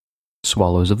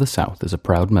Swallows of the South is a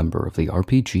proud member of the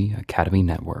RPG Academy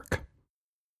Network.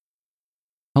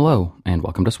 Hello, and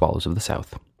welcome to Swallows of the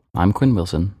South. I'm Quinn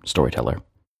Wilson, storyteller.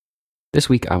 This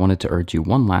week I wanted to urge you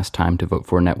one last time to vote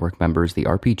for network members the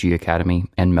RPG Academy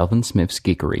and Melvin Smith's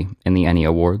Geekery in the Annie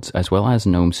Awards, as well as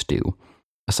Gnome Stew,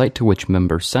 a site to which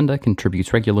member Senda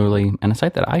contributes regularly, and a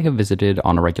site that I have visited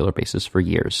on a regular basis for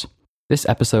years. This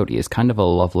episode is kind of a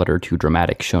love letter to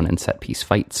dramatic shonen set-piece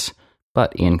fights,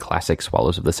 but in classic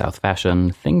Swallows of the South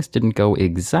fashion, things didn't go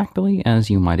exactly as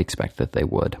you might expect that they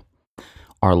would.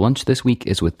 Our lunch this week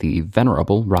is with the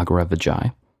venerable Raghuram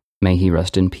Vijay. May he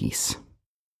rest in peace.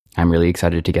 I'm really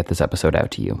excited to get this episode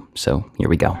out to you, so here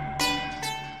we go.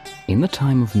 In the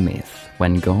time of myth,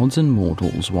 when gods and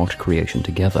mortals walked creation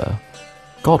together,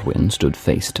 Godwyn stood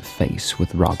face to face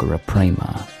with Raghuram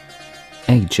Prema,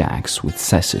 Ajax with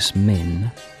Cessus Min,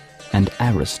 and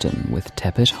Ariston with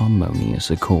tepid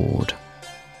harmonious accord.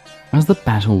 As the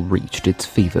battle reached its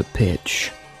fever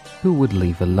pitch, who would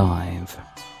leave alive?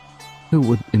 Who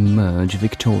would emerge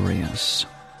victorious?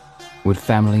 Would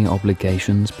family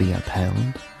obligations be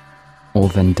upheld, or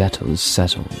vendettas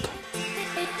settled?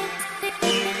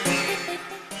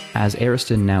 As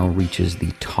Ariston now reaches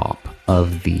the top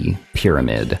of the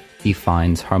pyramid, he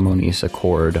finds Harmonious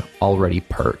Accord already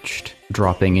perched,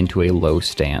 dropping into a low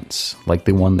stance, like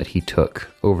the one that he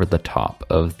took over the top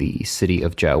of the city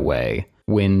of Jiaowei.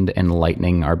 Wind and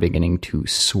lightning are beginning to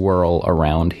swirl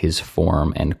around his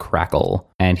form and crackle,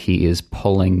 and he is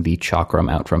pulling the chakram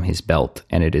out from his belt,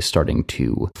 and it is starting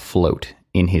to float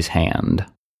in his hand.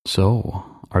 So,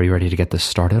 are you ready to get this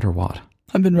started, or what?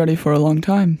 I've been ready for a long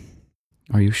time.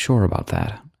 Are you sure about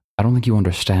that? I don't think you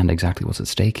understand exactly what's at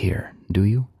stake here, do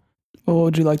you? Well, what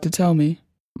would you like to tell me?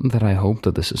 That I hope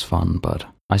that this is fun, but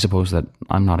I suppose that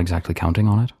I'm not exactly counting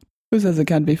on it. Who says it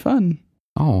can't be fun?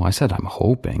 Oh, I said I'm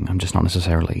hoping. I'm just not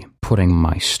necessarily putting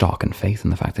my stock and faith in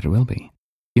the fact that it will be.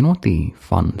 You know what the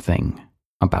fun thing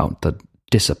about the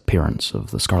disappearance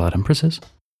of the Scarlet Empress is?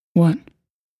 What?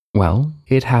 Well,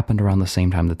 it happened around the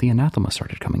same time that the Anathema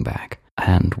started coming back.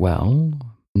 And, well,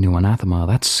 new Anathema,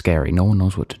 that's scary. No one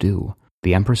knows what to do.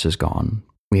 The Empress is gone.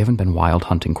 We haven't been wild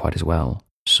hunting quite as well.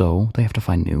 So they have to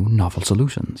find new, novel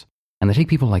solutions. And they take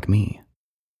people like me.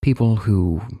 People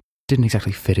who didn't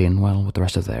exactly fit in well with the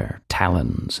rest of their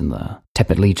talons in the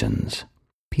Tepid Legions.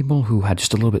 People who had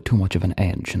just a little bit too much of an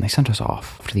edge, and they sent us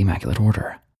off to the Immaculate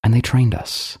Order. And they trained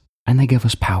us. And they gave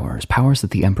us powers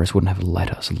that the Empress wouldn't have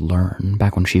let us learn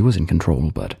back when she was in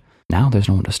control, but now there's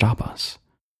no one to stop us.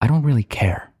 I don't really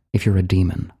care if you're a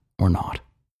demon or not.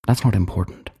 That's not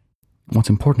important. What's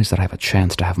important is that I have a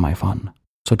chance to have my fun.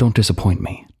 So don't disappoint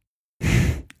me.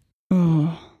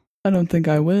 Oh, I don't think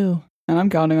I will. And I'm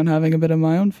counting on having a bit of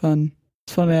my own fun.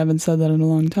 It's funny I haven't said that in a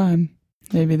long time.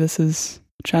 Maybe this is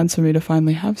a chance for me to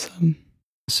finally have some.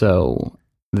 So,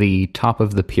 the top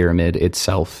of the pyramid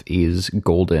itself is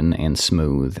golden and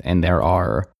smooth, and there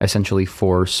are essentially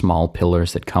 4 small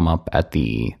pillars that come up at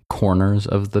the corners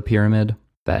of the pyramid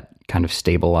that kind of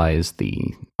stabilize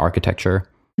the architecture.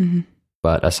 Mm-hmm.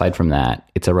 But aside from that,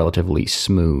 it's a relatively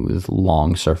smooth,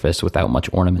 long surface without much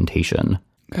ornamentation.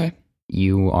 Okay.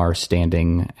 You are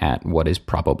standing at what is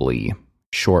probably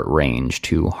short range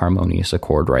to Harmonious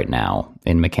Accord right now,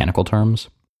 in mechanical terms.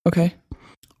 Okay.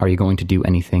 Are you going to do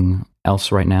anything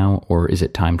else right now, or is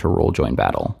it time to roll join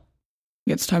battle?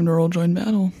 It's time to roll join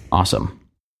battle. Awesome.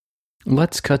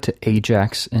 Let's cut to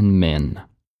Ajax and Min.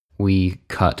 We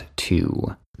cut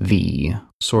to the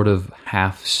sort of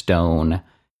half-stone,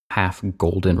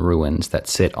 half-golden ruins that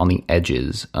sit on the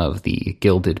edges of the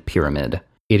gilded pyramid.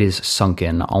 It is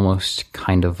sunken, almost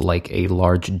kind of like a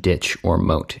large ditch or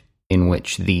moat in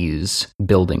which these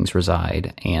buildings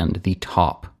reside, and the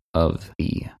top of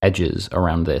the edges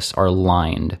around this are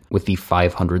lined with the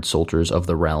 500 soldiers of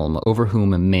the realm over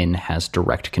whom Min has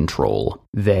direct control.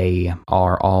 They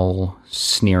are all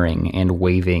sneering and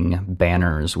waving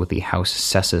banners with the House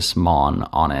Cessus Mon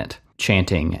on it,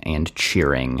 chanting and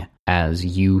cheering as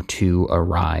you two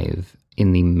arrive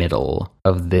in the middle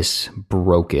of this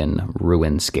broken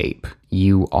ruinscape.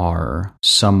 You are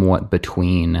somewhat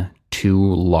between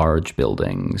 2 large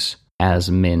buildings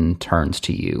as Min turns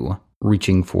to you,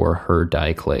 reaching for her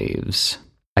diclaves.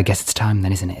 I guess it's time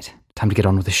then, isn't it? Time to get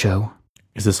on with the show?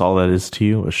 Is this all that is to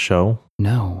you, a show?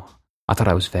 No. I thought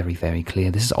I was very, very clear.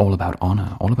 This is all about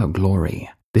honor, all about glory.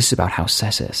 This is about House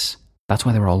Cessus. That's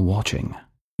why they were all watching.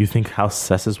 You think House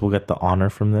Cessus will get the honor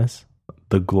from this?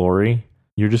 The glory?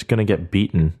 You're just gonna get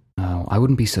beaten. Oh, I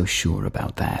wouldn't be so sure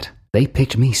about that. They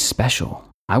picked me special.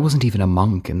 I wasn't even a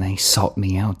monk, and they sought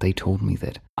me out. They told me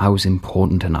that I was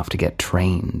important enough to get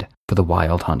trained for the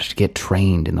Wild Hunt, to get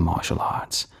trained in the martial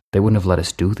arts. They wouldn't have let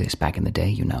us do this back in the day,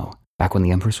 you know. Back when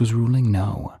the Empress was ruling,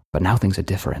 no. But now things are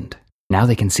different. Now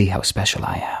they can see how special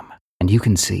I am. And you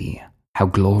can see how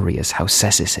glorious House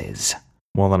Cessus is.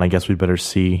 Well, then I guess we better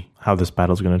see how this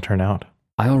battle's going to turn out.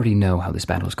 I already know how this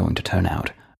battle is going to turn out.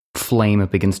 Flame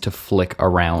begins to flick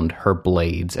around her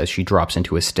blades as she drops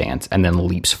into a stance and then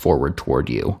leaps forward toward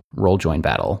you. Roll join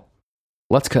battle.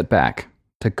 Let's cut back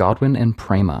to Godwin and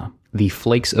Prema. The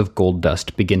flakes of gold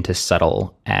dust begin to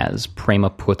settle as Prema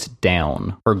puts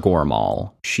down her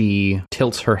Gormal. She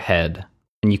tilts her head,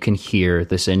 and you can hear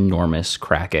this enormous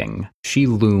cracking. She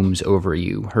looms over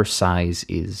you. Her size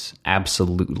is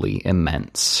absolutely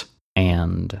immense.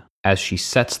 And as she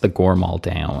sets the Gormal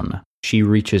down, she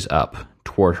reaches up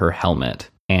toward her helmet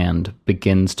and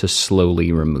begins to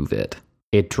slowly remove it.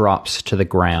 It drops to the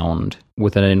ground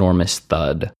with an enormous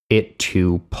thud. It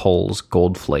too pulls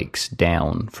gold flakes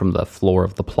down from the floor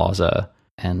of the plaza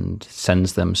and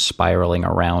sends them spiraling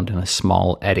around in a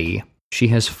small eddy. She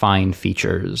has fine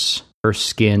features. Her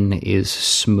skin is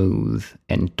smooth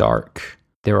and dark.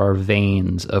 There are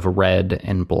veins of red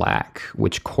and black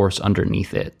which course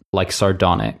underneath it, like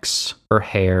sardonyx. Her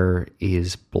hair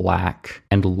is black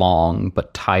and long,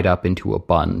 but tied up into a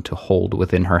bun to hold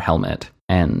within her helmet.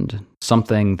 And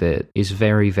something that is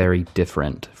very, very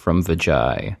different from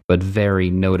Vijay, but very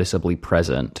noticeably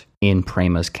present in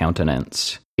Prema's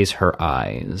countenance, is her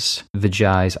eyes.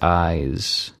 Vijay's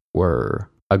eyes were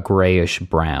a grayish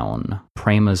brown.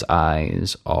 Prema's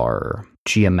eyes are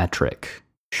geometric,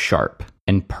 sharp,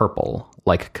 and purple,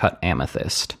 like cut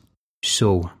amethyst.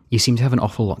 So, you seem to have an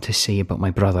awful lot to say about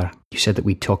my brother. You said that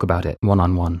we'd talk about it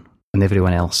one-on-one, and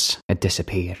everyone else had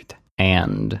disappeared.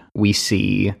 And we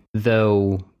see,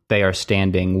 though they are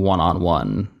standing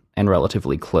one-on-one and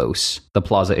relatively close, the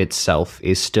plaza itself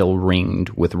is still ringed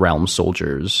with realm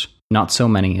soldiers. Not so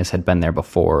many as had been there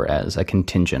before, as a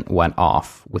contingent went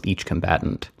off with each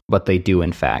combatant, but they do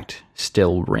in fact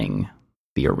still ring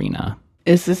the arena.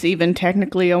 Is this even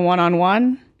technically a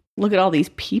one-on-one? Look at all these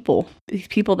people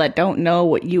that don't know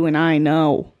what you and I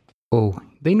know. Oh,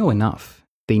 they know enough.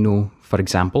 They know, for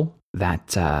example, that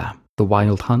the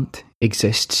Wild Hunt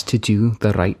exists to do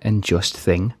the right and just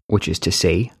thing, which is to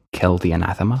say, kill the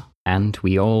anathema, and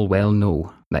we all well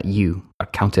know that you are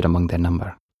counted among their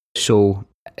number. So,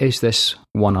 is this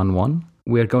one-on-one?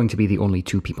 We're going to be the only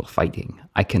two people fighting,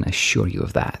 I can assure you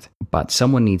of that. But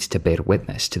someone needs to bear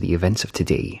witness to the events of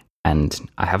today, and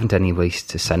I haven't any place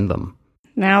to send them.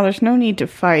 Now, there's no need to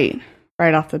fight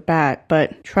right off the bat,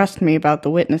 but trust me about the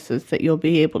witnesses that you'll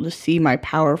be able to see my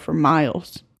power for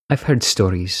miles. I've heard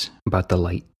stories about the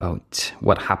light, about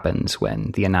what happens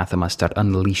when the anathema start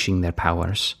unleashing their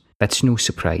powers. That's no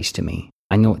surprise to me.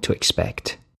 I know what to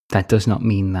expect. That does not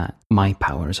mean that my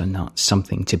powers are not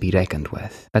something to be reckoned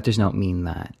with. That does not mean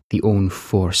that the own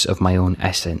force of my own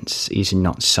essence is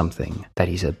not something that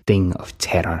is a thing of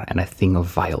terror and a thing of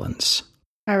violence.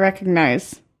 I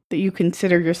recognize that you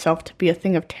consider yourself to be a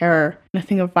thing of terror and a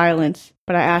thing of violence,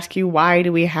 but I ask you, why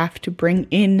do we have to bring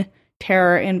in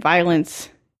terror and violence?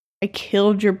 I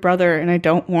killed your brother, and I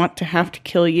don't want to have to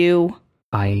kill you.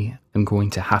 I am going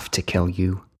to have to kill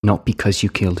you, not because you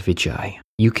killed Vijay.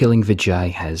 You killing Vijay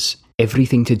has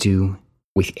everything to do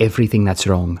with everything that's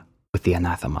wrong with the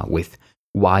anathema, with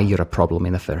why you're a problem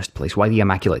in the first place, why the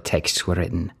Immaculate Texts were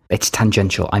written. It's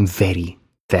tangential. I'm very,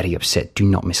 very upset. Do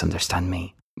not misunderstand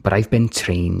me. But I've been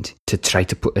trained to try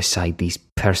to put aside these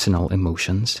personal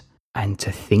emotions and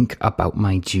to think about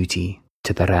my duty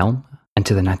to the realm and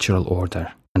to the natural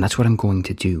order. And that's what I'm going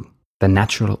to do. The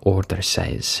natural order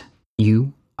says,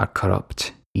 you are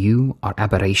corrupt, you are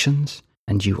aberrations,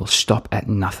 and you will stop at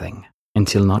nothing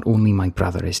until not only my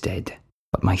brother is dead,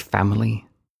 but my family,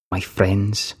 my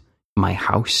friends, my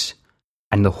house,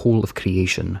 and the whole of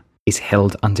creation is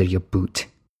held under your boot.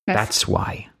 That's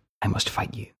why I must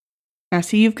fight you. Now,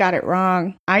 see, you've got it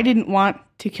wrong. I didn't want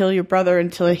to kill your brother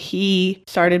until he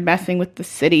started messing with the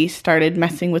city, started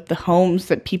messing with the homes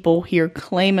that people here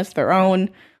claim as their own,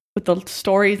 with the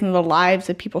stories and the lives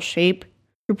that people shape.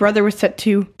 Your brother was set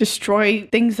to destroy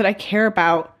things that I care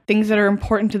about, things that are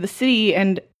important to the city,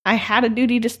 and I had a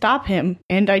duty to stop him,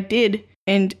 and I did.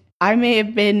 And I may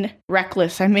have been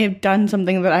reckless. I may have done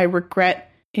something that I regret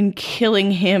in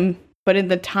killing him, but in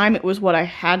the time it was what I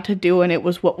had to do, and it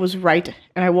was what was right.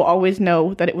 And I will always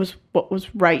know that it was what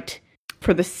was right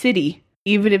for the city,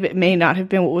 even if it may not have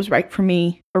been what was right for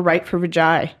me or right for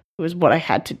Vijay. It was what I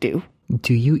had to do.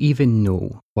 Do you even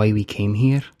know why we came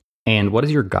here? And what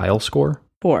is your guile score?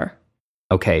 4.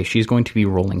 Okay, she's going to be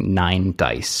rolling 9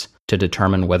 dice to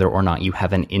determine whether or not you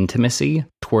have an intimacy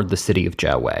toward the city of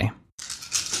Jiawei.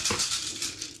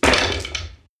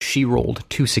 She rolled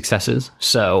 2 successes,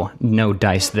 so no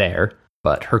dice there,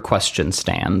 but her question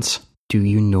stands. Do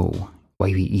you know why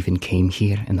we even came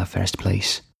here in the first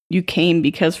place? You came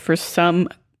because for some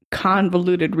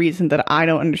convoluted reason that I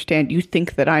don't understand, you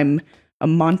think that I'm a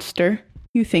monster.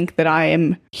 You think that I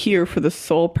am here for the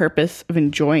sole purpose of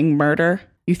enjoying murder.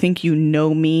 You think you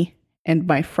know me and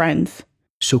my friends.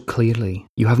 So clearly,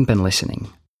 you haven't been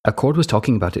listening. Accord was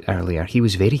talking about it earlier. He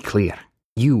was very clear.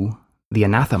 You, the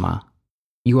anathema,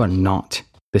 you are not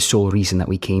the sole reason that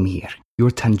we came here.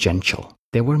 You're tangential.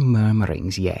 There were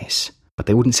murmurings, yes, but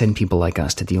they wouldn't send people like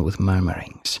us to deal with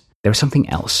murmurings. There was something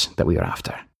else that we were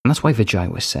after, and that's why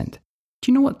Vijay was sent.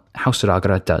 Do you know what House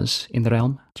Ragra does in the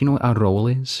realm? Do you know what our role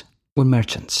is? We're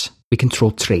merchants. We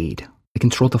control trade. We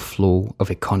control the flow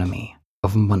of economy,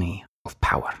 of money, of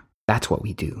power. That's what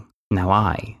we do. Now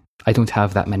I don't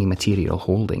have that many material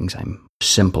holdings. I'm a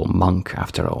simple monk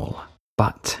after all.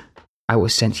 But I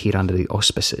was sent here under the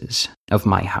auspices of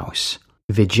my house.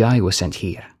 Vijay was sent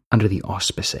here under the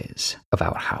auspices of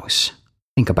our house.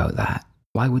 Think about that.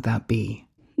 Why would that be?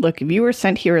 Look, if you were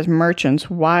sent here as merchants,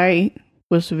 why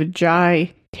was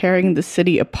Vijay tearing the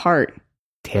city apart?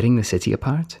 Tearing the city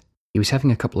apart? He was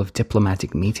having a couple of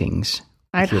diplomatic meetings.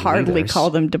 I'd hardly leaders. call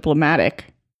them diplomatic.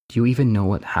 Do you even know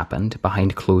what happened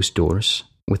behind closed doors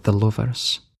with the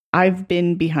lovers? I've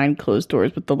been behind closed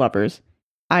doors with the lovers.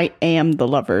 I am the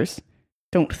lovers.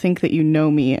 Don't think that you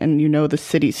know me and you know the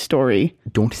city's story.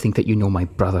 Don't think that you know my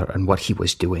brother and what he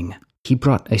was doing. He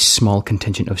brought a small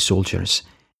contingent of soldiers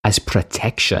as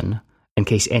protection in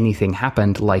case anything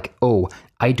happened, like,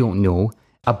 I don't know,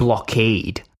 a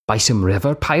blockade by some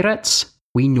river pirates.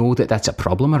 We know that that's a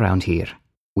problem around here.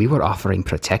 We were offering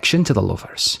protection to the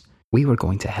lovers. We were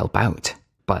going to help out.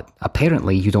 But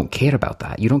apparently you don't care about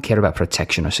that. You don't care about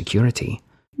protection or security.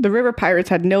 The river pirates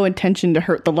had no intention to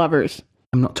hurt the lovers.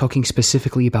 I'm not talking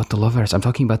specifically about the lovers. I'm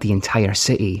talking about the entire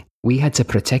city. We had to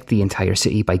protect the entire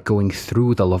city by going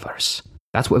through the lovers.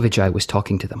 That's what Vijay was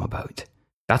talking to them about.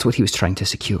 That's what he was trying to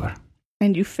secure.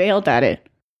 And you failed at it.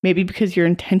 Maybe because your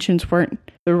intentions weren't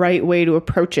the right way to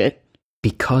approach it.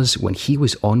 Because when he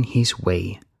was on his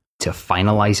way to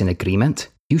finalize an agreement,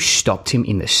 you stopped him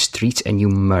in the street and you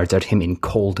murdered him in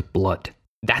cold blood.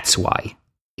 That's why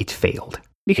it failed.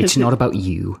 Because it's not about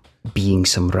you being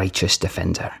some righteous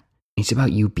defender. It's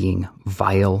about you being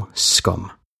vile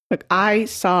scum. Look, I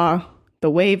saw the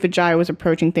way Vijay was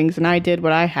approaching things and I did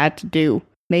what I had to do.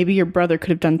 Maybe your brother could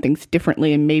have done things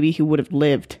differently and maybe he would have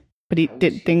lived. But he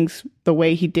did things the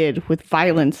way he did, with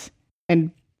violence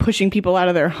and pushing people out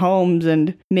of their homes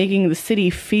and making the city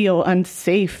feel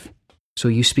unsafe. So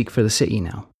you speak for the city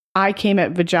now? I came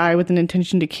at Vijay with an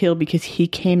intention to kill because he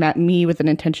came at me with an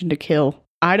intention to kill.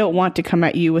 I don't want to come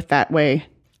at you with that way.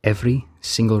 Every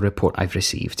single report I've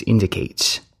received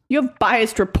indicates... You have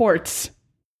biased reports.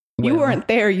 You weren't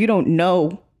there, you don't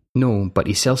know. No, but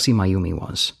Iselsi Mayumi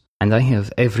was. And I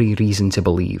have every reason to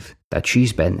believe that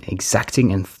she's been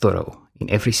exacting and thorough in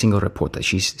every single report that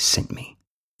she's sent me.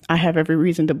 I have every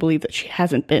reason to believe that she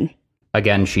hasn't been.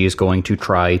 Again, she is going to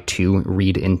try to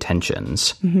read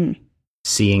intentions,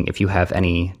 seeing if you have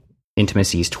any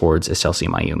intimacies towards Iselsi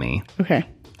Mayumi. Okay.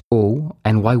 Oh,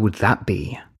 and why would that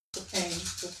be?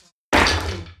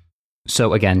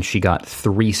 So again, she got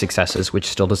 3 successes, which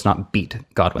still does not beat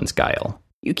Godwin's guile.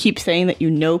 You keep saying that you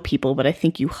know people, but I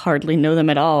think you hardly know them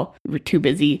at all. You're too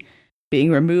busy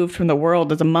being removed from the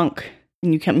world as a monk.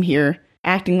 And you come here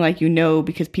acting like you know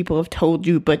because people have told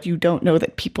you, but you don't know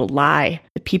that people lie.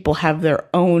 That people have their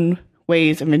own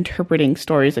ways of interpreting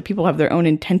stories. That people have their own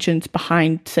intentions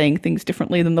behind saying things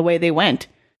differently than the way they went.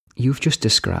 You've just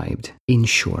described, in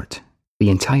short,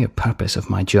 the entire purpose of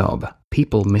my job.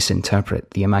 People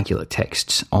misinterpret the Immaculate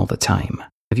Texts all the time.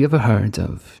 Have you ever heard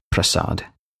of Prasad?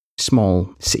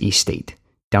 Small city-state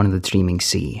down in the Dreaming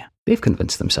Sea. They've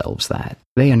convinced themselves that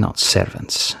they are not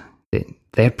servants.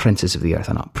 Their princes of the earth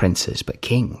are not princes, but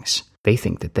kings. They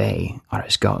think that they are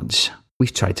as gods.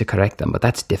 We've tried to correct them, but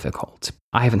that's difficult.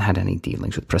 I haven't had any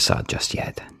dealings with Prasad just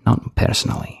yet, not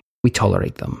personally. We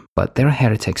tolerate them, but there are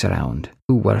heretics around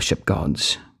who worship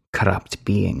gods, corrupt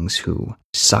beings who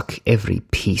suck every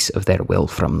piece of their will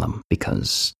from them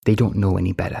because they don't know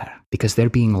any better, because they're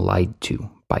being lied to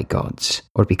by gods,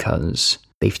 or because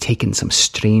they've taken some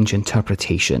strange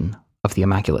interpretation of the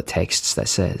Immaculate Texts that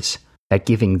says that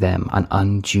giving them an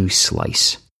undue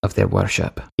slice of their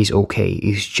worship is okay,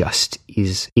 is just,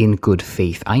 is in good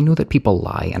faith. I know that people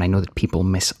lie, and I know that people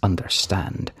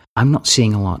misunderstand. I'm not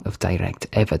seeing a lot of direct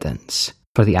evidence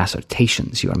for the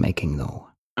assertions you are making, though.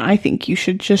 I think you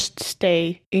should just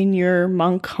stay in your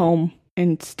monk home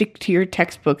and stick to your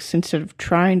textbooks instead of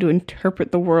trying to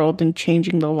interpret the world and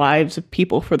changing the lives of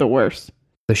people for the worse.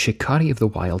 The Shikari of the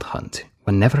Wild Hunt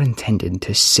were never intended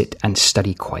to sit and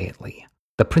study quietly.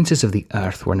 The princes of the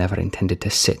earth were never intended to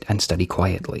sit and study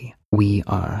quietly. We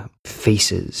are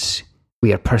faces.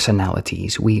 We are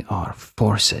personalities. We are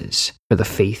forces. For the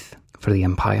faith, for the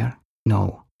empire?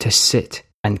 No. To sit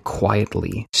and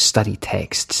quietly study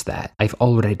texts that I've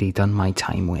already done my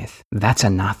time with. That's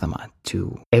anathema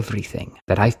to everything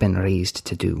that I've been raised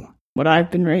to do. What I've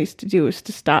been raised to do is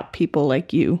to stop people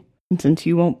like you. And since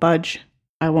you won't budge,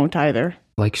 I won't either.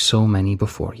 Like so many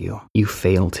before you, you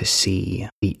fail to see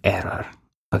the error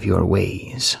of your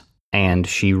ways. And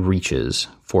she reaches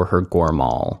for her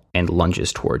Gormal and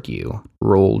lunges toward you.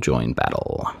 Roll join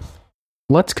battle.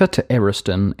 Let's cut to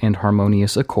Ariston and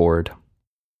Harmonious Accord.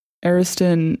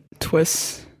 Ariston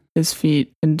twists his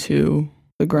feet into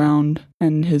the ground,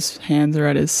 and his hands are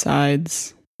at his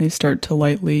sides. They start to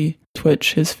lightly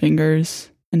twitch his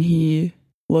fingers, and he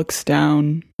looks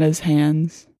down at his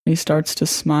hands. He starts to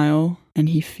smile, and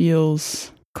he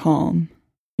feels calm.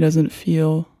 He doesn't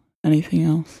feel anything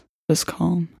else, just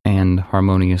calm. And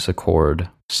Harmonious Accord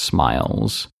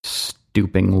smiles,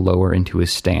 stooping lower into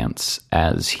his stance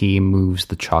as he moves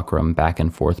the chakram back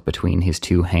and forth between his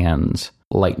two hands,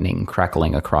 lightning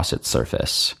crackling across its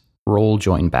surface. Roll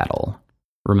join battle.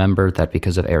 Remember that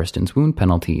because of Ariston's wound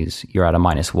penalties, you're at a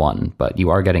 -1, but you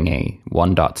are getting a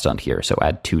 1 dot stunt here, so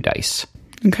add 2 dice.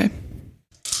 Okay.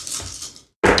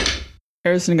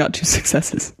 Ariston got 2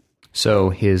 successes. So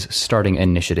his starting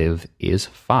initiative is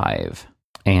 5.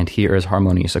 And here is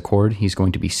Harmonious Accord. He's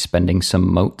going to be spending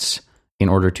some motes in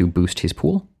order to boost his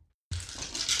pool.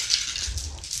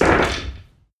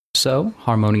 So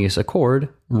Harmonious Accord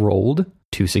rolled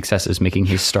 2 successes, making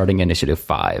his starting initiative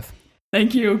 5.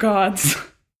 Thank you, gods.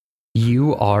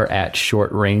 You are at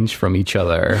short range from each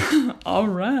other. All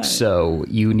right. So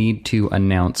you need to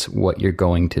announce what you're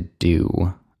going to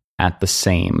do at the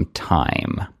same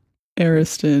time.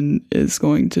 Ariston is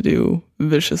going to do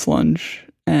Vicious Lunge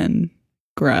and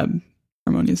grab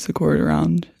Harmonious Accord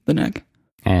around the neck.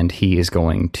 And he is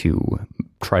going to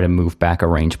try to move back a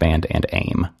range band and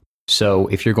aim. So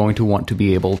if you're going to want to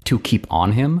be able to keep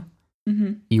on him,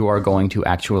 you are going to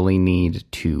actually need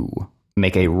to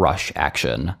make a rush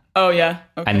action. Oh, yeah.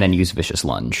 Okay. And then use Vicious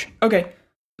Lunge. Okay.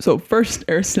 So first,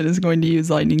 Ariston is going to use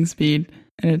Lightning Speed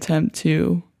and attempt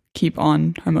to keep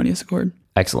on Harmonious Accord.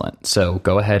 Excellent. So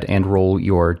go ahead and roll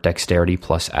your Dexterity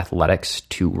plus Athletics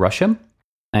to rush him.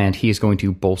 And he is going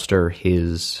to bolster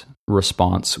his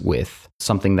response with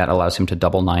something that allows him to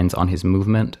double 9s on his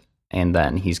movement. And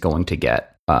then he's going to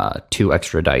get 2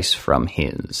 extra dice from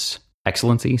his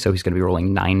Excellency. So he's going to be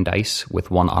rolling 9 dice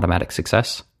with 1 automatic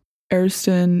success.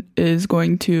 Ariston is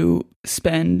going to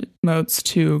spend motes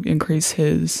to increase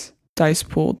his dice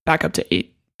pool back up to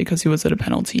 8 because he was at a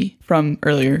penalty from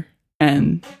earlier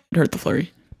and it hurt the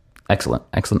flurry. Excellent,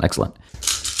 excellent, excellent.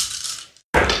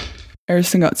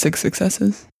 Ariston got 6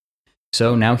 successes.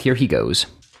 So now here he goes.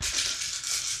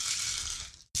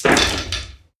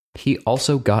 He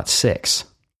also got 6.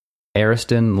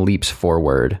 Ariston leaps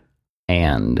forward,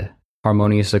 and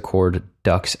Harmonious Accord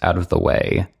ducks out of the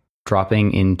way,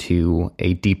 dropping into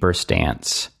a deeper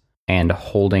stance and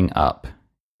holding up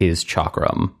his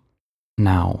chakram.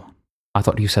 Now, I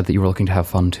thought you said that you were looking to have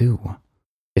fun too.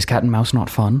 Is cat and mouse not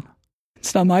fun?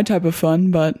 It's not my type of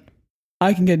fun, but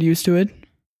I can get used to it.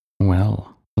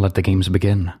 Well, let the games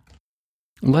begin.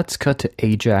 Let's cut to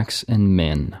Ajax and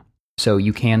Min. So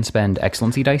you can spend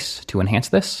Excellency dice to enhance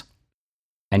this,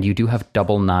 and you do have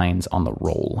double 9s on the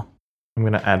roll. I'm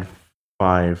going to add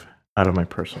 5 out of my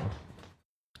personal.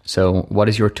 So what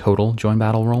is your total join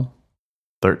battle roll?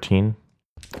 13.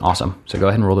 Awesome. So go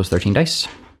ahead and roll those 13 dice.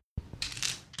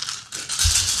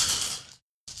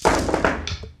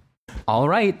 All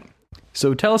right.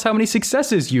 So tell us how many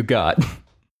successes you got.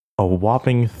 A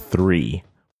whopping 3.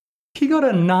 He got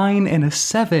a 9 and a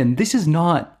 7. This is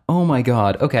not... Oh my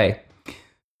god. Okay.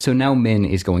 So now Min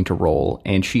is going to roll,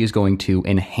 and she is going to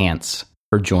enhance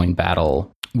her join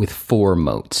battle with 4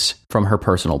 motes from her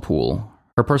personal pool.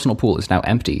 Her personal pool is now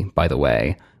empty, by the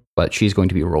way, but she's going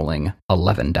to be rolling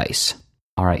 11 dice.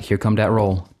 All right, here come that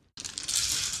roll.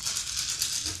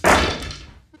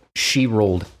 She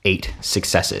rolled 8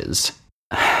 successes.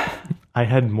 I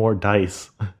had more dice.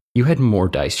 You had more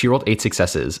dice. She rolled 8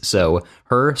 successes, so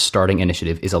her starting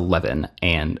initiative is 11,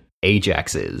 and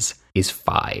Ajax's is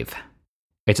 5.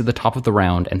 It's at the top of the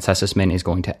round, and Cessismin is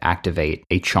going to activate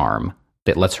a charm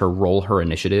that lets her roll her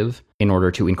initiative in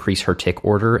order to increase her tick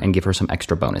order and give her some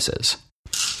extra bonuses.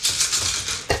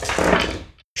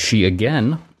 She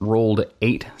again rolled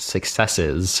 8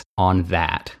 successes on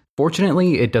that.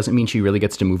 Fortunately, it doesn't mean she really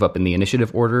gets to move up in the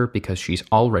initiative order because she's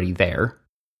already there.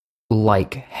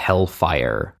 like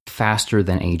hellfire, faster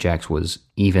than Ajax was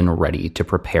even ready to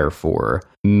prepare for.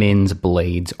 Min's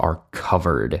blades are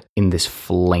covered in this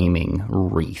flaming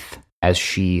wreath as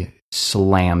she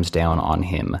slams down on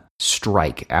him,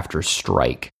 strike after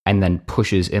strike, and then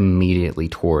pushes immediately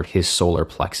toward his solar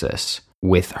plexus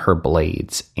with her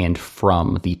blades, and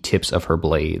from the tips of her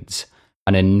blades,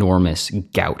 an enormous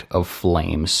gout of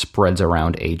flame spreads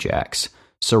around Ajax,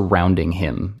 surrounding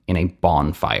him in a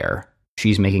bonfire.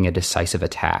 She's making a decisive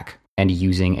attack and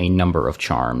using a number of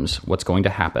charms. What's going to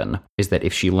happen is that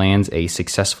if she lands a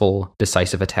successful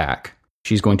decisive attack,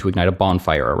 she's going to ignite a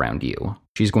bonfire around you.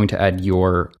 She's going to add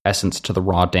your essence to the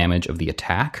raw damage of the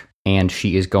attack, and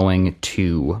she is going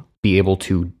to be able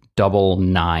to double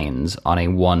 9s on a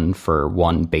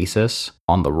 1-for-1 basis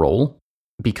on the roll.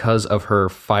 Because of her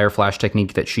Fire Flash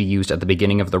technique that she used at the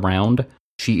beginning of the round,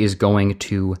 she is going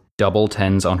to double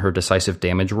 10s on her decisive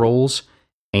damage rolls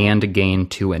and gain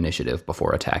 2 initiative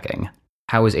before attacking.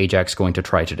 How is Ajax going to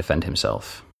try to defend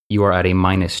himself? You are at a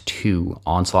 -2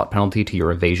 onslaught penalty to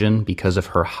your evasion because of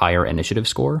her higher initiative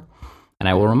score. And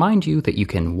I will remind you that you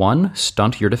can 1,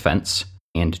 stunt your defense,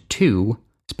 and 2,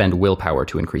 spend willpower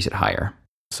to increase it higher.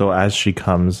 So as she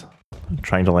comes,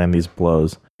 trying to land these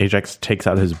blows, Ajax takes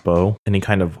out his bow and he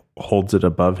kind of holds it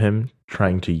above him,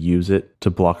 trying to use it to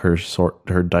block her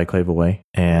Diclave away.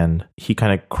 And he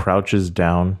kind of crouches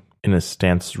down in a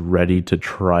stance ready to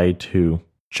try to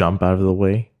jump out of the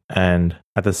way. And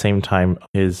at the same time,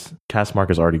 his cast mark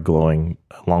is already glowing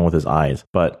along with his eyes,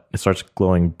 but it starts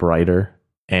glowing brighter,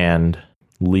 and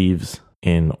leaves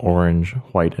in orange,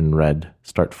 white, and red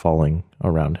start falling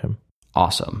around him.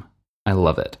 Awesome. I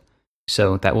love it.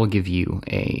 So that will give you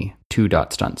a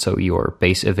 2-dot stunt. So your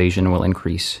base evasion will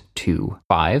increase to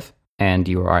 5, and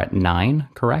you are at 9,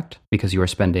 correct? Because you are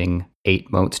spending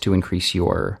 8 motes to increase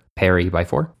your parry by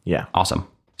 4? Yeah. Awesome.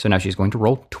 So now she's going to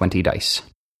roll 20 dice.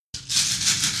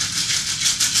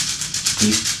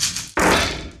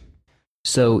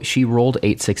 So she rolled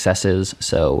 8 successes,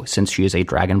 so since she is a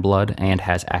Dragonblood and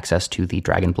has access to the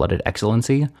Dragon-Blooded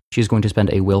Excellency, she's going to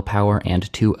spend a willpower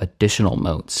and 2 additional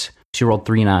motes. She rolled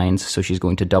 3 9s, so she's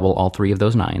going to double all 3 of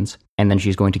those 9s, and then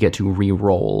she's going to get to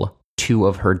re-roll 2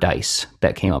 of her dice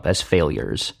that came up as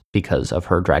failures because of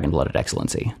her Dragon-Blooded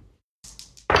Excellency.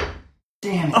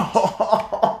 Damn it.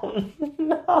 Oh,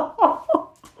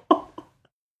 no.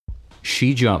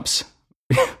 She jumps.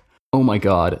 Oh my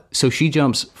god. So she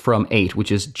jumps from 8,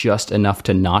 which is just enough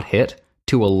to not hit,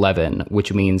 to 11,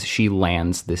 which means she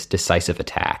lands this decisive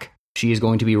attack. She is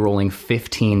going to be rolling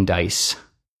 15 dice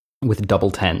with double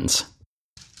 10s.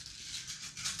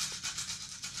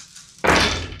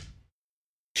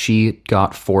 She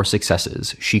got 4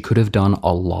 successes. She could have done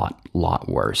a lot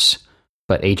worse.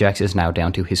 But Ajax is now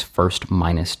down to his first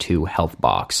 -2 health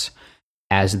box.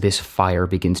 As this fire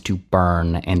begins to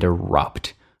burn and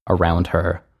erupt around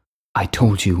her, I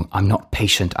told you I'm not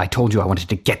patient. I told you I wanted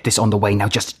to get this on the way. Now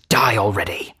just die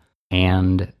already.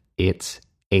 And it's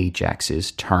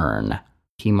Ajax's turn.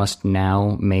 He must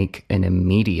now make an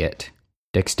immediate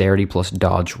dexterity plus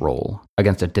dodge roll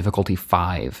against a difficulty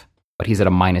 5, but he's at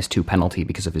a -2 penalty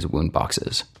because of his wound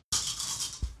boxes.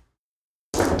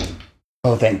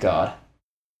 Oh, thank God.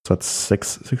 So that's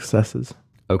 6 successes.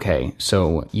 Okay,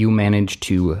 so you manage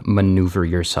to maneuver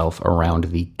yourself around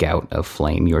the gout of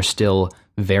flame. You're still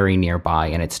very nearby,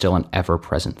 and it's still an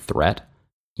ever-present threat.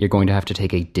 You're going to have to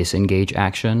take a disengage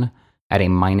action at a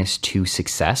 -2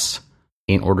 success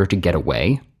in order to get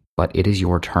away, but it is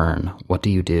your turn. What do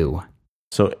you do?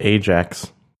 So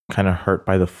Ajax, kind of hurt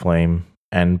by the flame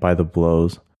and by the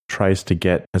blows, tries to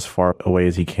get as far away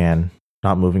as he can,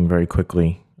 not moving very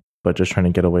quickly, but just trying to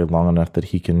get away long enough that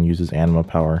he can use his anima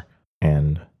power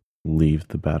and leave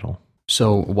the battle.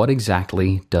 So what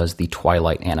exactly does the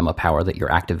Twilight Anima power that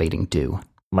you're activating do?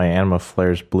 My anima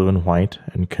flares blue and white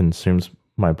and consumes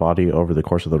my body over the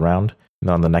course of the round. And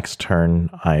on the next turn,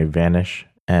 I vanish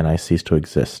and I cease to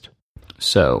exist.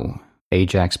 So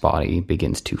Ajax's body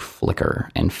begins to flicker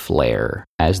and flare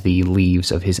as the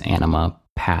leaves of his anima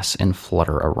pass and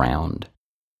flutter around.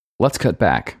 Let's cut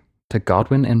back to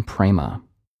Godwin and Prema.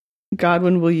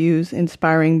 Godwin will use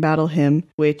Inspiring Battle Hymn,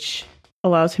 which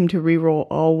allows him to reroll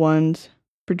all 1s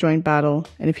for joint battle,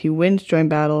 and if he wins joint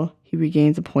battle, he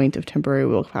regains a point of temporary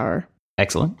willpower.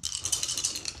 Excellent.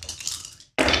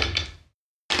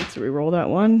 Let's reroll that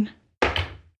 1.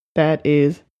 That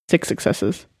is 6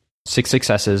 successes. 6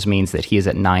 successes means that he is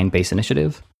at 9 base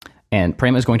initiative, and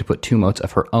Prema is going to put 2 motes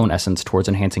of her own essence towards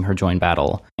enhancing her joint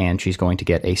battle, and she's going to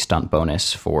get a stunt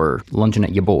bonus for lunging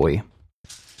at your boy.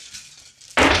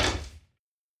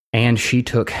 And she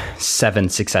took 7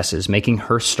 successes, making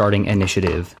her starting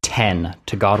initiative 10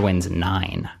 to Godwin's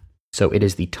 9. So it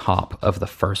is the top of the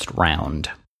first round.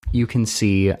 You can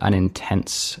see an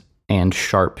intense and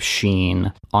sharp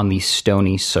sheen on the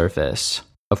stony surface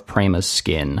of Prema's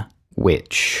skin,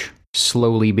 which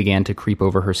slowly began to creep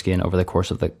over her skin over the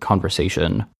course of the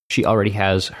conversation. She already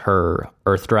has her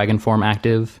Earth Dragon form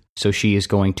active, so she is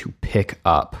going to pick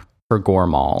up her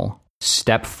Gormal,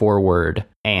 step forward,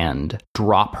 and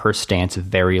drop her stance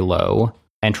very low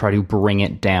and try to bring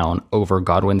it down over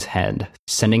Godwin's head,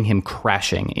 sending him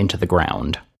crashing into the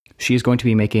ground. She is going to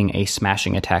be making a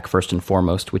smashing attack first and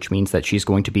foremost, which means that she's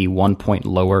going to be 1 point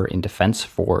lower in defense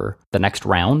for the next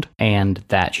round, and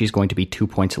that she's going to be 2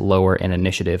 points lower in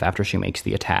initiative after she makes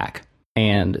the attack.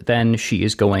 And then she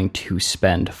is going to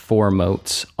spend 4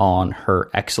 motes on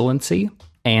her Excellency,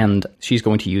 and she's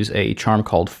going to use a charm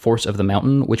called Force of the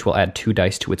Mountain, which will add 2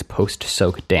 dice to its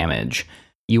post-soak damage.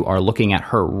 You are looking at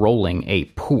her rolling a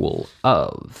pool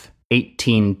of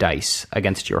 18 dice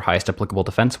against your highest applicable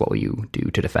defense. What will you do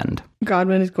to defend?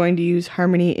 Godwin is going to use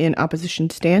Harmony in Opposition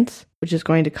Stance, which is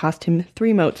going to cost him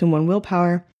 3 motes and 1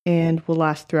 willpower, and will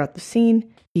last throughout the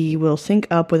scene. He will sync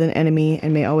up with an enemy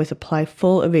and may always apply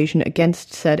full evasion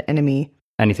against said enemy.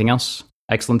 Anything else?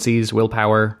 Excellencies,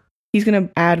 willpower? He's going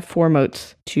to add 4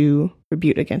 motes to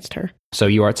Rebuke against her. So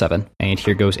you are at 7, and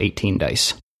here goes 18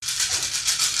 dice.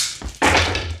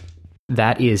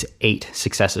 That is 8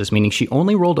 successes, meaning she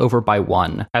only rolled over by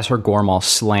 1 as her Gormal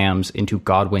slams into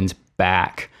Godwin's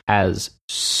back as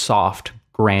soft,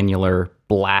 granular,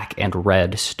 black and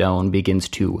red stone begins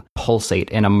to pulsate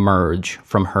and emerge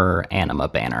from her anima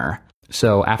banner.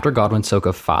 So after Godwin's soak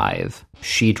of 5,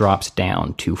 she drops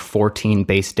down to 14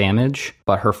 base damage,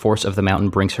 but her Force of the Mountain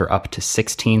brings her up to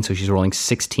 16, so she's rolling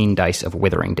 16 dice of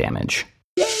withering damage.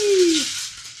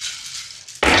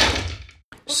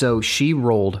 So she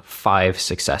rolled 5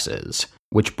 successes,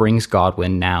 which brings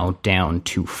Godwin now down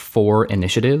to 4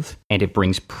 initiative, and it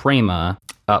brings Prema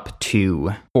up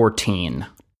to 14.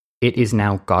 It is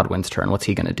now Godwin's turn. What's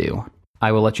he going to do?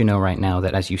 I will let you know right now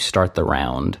that as you start the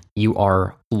round, you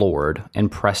are floored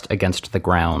and pressed against the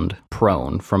ground,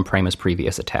 prone from Prema's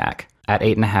previous attack. At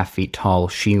 8.5 feet tall,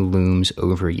 she looms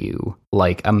over you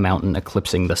like a mountain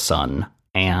eclipsing the sun,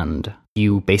 and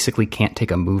you basically can't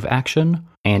take a move action.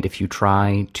 And if you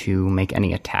try to make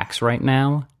any attacks right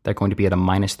now, they're going to be at a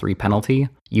 -3 penalty.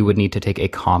 You would need to take a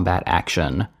combat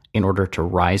action in order to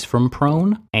rise from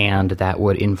prone, and that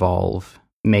would involve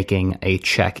making a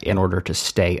check in order to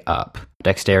stay up.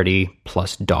 Dexterity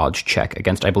plus dodge check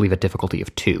against, I believe, a difficulty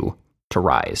of 2 to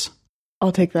rise.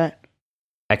 I'll take that.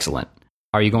 Excellent.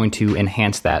 Are you going to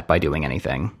enhance that by doing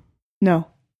anything? No.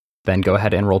 Then go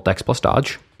ahead and roll Dex plus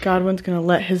dodge. Godwin's going to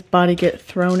let his body get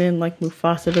thrown in like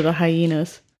Mufasa to the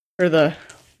hyenas. Or the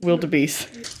wildebeest.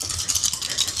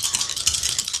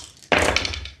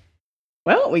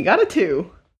 Well, we got a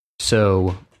 2.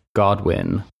 So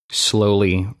Godwin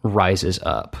slowly rises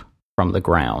up from the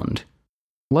ground.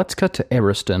 Let's cut to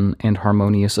Ariston and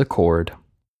Harmonious Accord.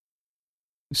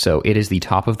 So it is the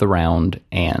top of the round,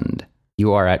 and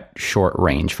you are at short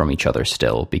range from each other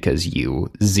still because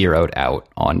you zeroed out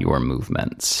on your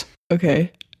movements.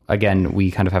 Okay. Again,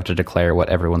 we kind of have to declare what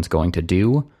everyone's going to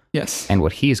do. Yes. And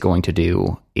what he's going to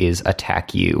do is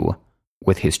attack you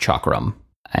with his chakram.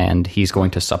 And he's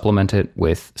going to supplement it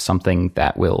with something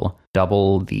that will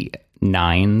double the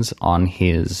 9s on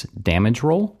his damage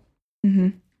roll. Mm-hmm.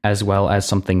 As well as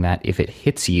something that if it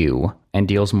hits you and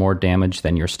deals more damage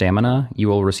than your stamina, you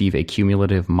will receive a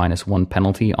cumulative -1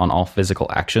 penalty on all physical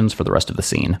actions for the rest of the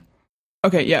scene.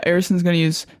 Okay, yeah, Ariston's going to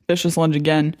use Vicious Lunge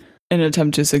again in an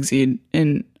attempt to succeed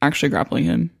in actually grappling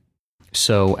him.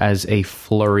 So as a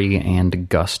flurry and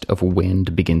gust of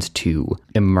wind begins to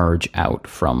emerge out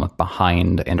from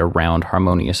behind and around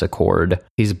Harmonious Accord,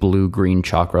 his blue-green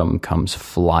chakram comes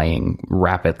flying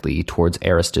rapidly towards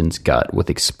Ariston's gut with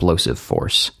explosive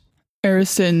force.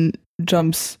 Ariston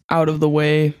jumps out of the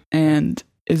way and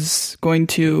is going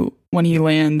to, when he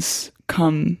lands,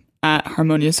 come at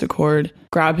Harmonious Accord,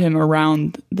 grab him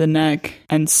around the neck,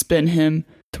 and spin him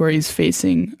to where he's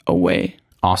facing away.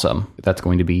 Awesome. That's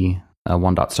going to be a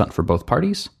 1-dot stunt for both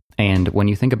parties. And when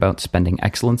you think about spending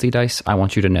Excellency dice, I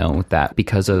want you to know that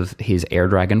because of his Air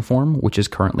Dragon form, which is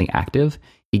currently active,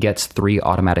 he gets 3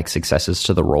 automatic successes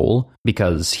to the roll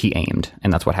because he aimed.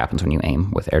 And that's what happens when you aim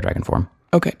with Air Dragon form.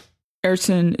 Okay.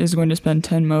 Ariston is going to spend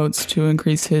 10 motes to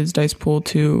increase his dice pool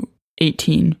to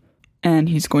 18, and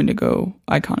he's going to go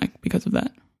Iconic because of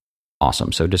that.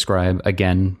 Awesome. So describe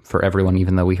again for everyone,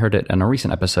 even though we heard it in a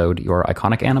recent episode, your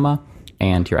Iconic Anima,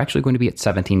 and you're actually going to be at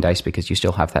 17 dice because you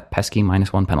still have that pesky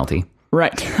 -1 penalty.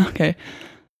 Right. Okay.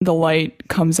 The light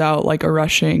comes out like a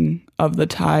rushing of the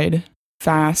tide,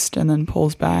 fast, and then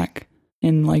pulls back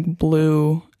in like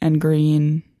blue and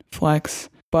green flecks,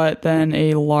 but then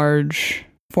a large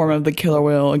form of the killer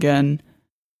whale again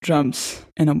jumps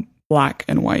in a black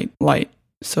and white light.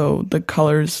 So the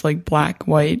colors like black,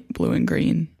 white, blue, and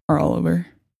green are all over.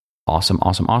 Awesome,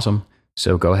 awesome, awesome.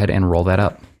 So go ahead and roll that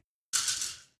up.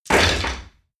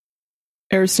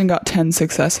 Ariston got 10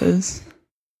 successes.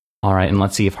 All right, and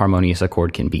let's see if Harmonious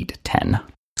Accord can beat 10.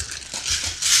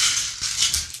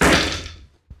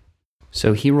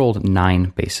 So he rolled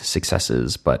 9 base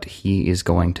successes, but he is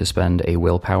going to spend a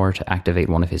willpower to activate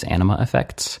one of his anima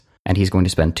effects, and he's going to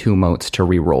spend 2 motes to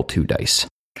re-roll 2 dice.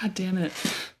 God damn it.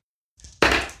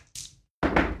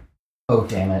 Oh,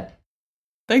 damn it.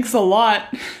 Thanks a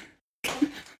lot.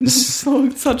 This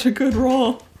is such a good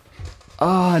roll.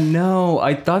 Oh, no.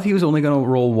 I thought he was only going to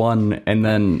roll 1, and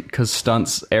then, because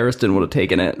stunts, Ariston would have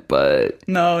taken it, but...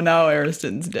 No, now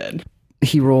Ariston's dead.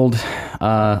 He rolled,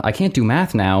 I can't do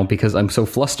math now because I'm so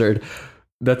flustered.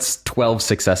 That's 12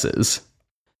 successes.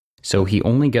 So he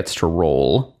only gets to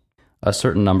roll a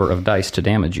certain number of dice to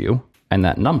damage you, and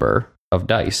that number of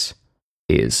dice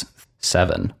is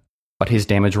 7. But his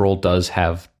damage roll does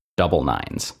have double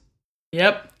 9s.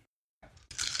 Yep.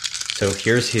 So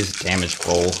here's his damage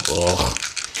roll. Ugh.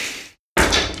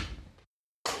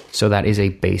 So that is a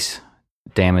base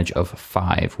damage of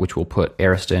 5, which will put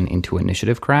Ariston into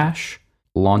initiative crash,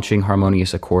 launching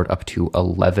Harmonious Accord up to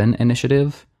 11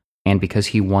 initiative. And because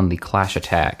he won the clash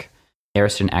attack,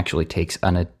 Ariston actually takes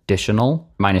an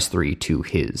additional -3 to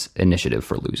his initiative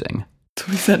for losing. So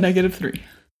he's at -3.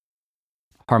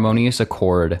 Harmonious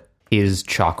Accord, his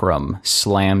chakram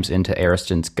slams into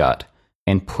Ariston's gut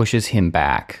and pushes him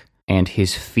back, and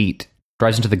his feet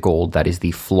drives into the gold that is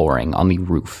the flooring on the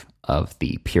roof of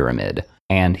the pyramid,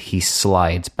 and he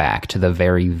slides back to the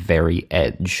very, very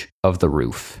edge of the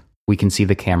roof. We can see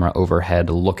the camera overhead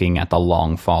looking at the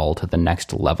long fall to the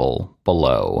next level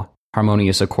below.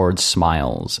 Harmonious Accord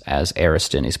smiles as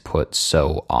Ariston is put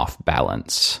so off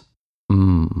balance.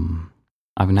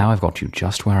 I've got you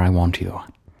just where I want you.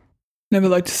 Never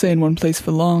like to stay in one place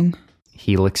for long.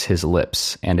 He licks his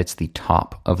lips, and it's the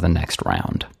top of the next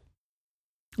round.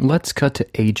 Let's cut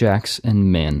to Ajax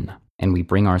and Min, and we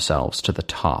bring ourselves to the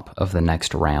top of the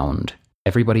next round.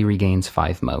 Everybody regains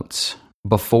 5 motes.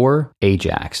 Before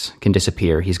Ajax can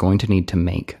disappear, he's going to need to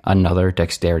make another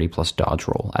dexterity plus dodge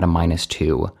roll at a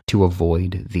 -2 to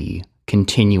avoid the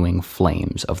continuing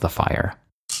flames of the fire.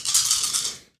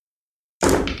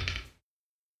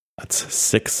 That's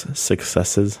 6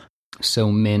 successes.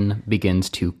 So Min begins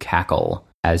to cackle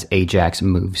as Ajax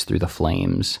moves through the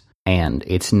flames, and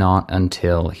it's not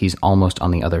until he's almost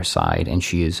on the other side and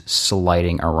she is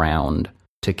sliding around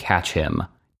to catch him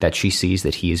that she sees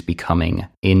that he is becoming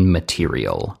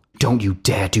immaterial. Don't you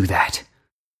dare do that!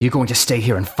 You're going to stay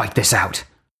here and fight this out!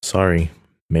 Sorry,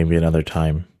 maybe another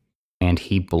time. And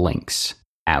he blinks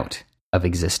out of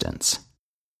existence.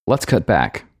 Let's cut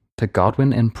back to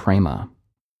Godwin and Prema.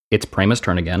 It's Prema's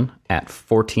turn again at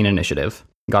 14 initiative.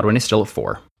 Godwin is still at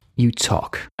 4. You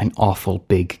talk an awful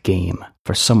big game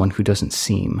for someone who doesn't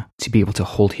seem to be able to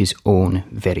hold his own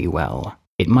very well.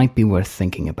 It might be worth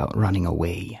thinking about running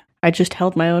away. I just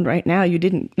held my own right now. You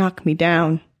didn't knock me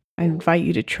down. I invite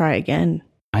you to try again.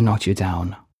 I knocked you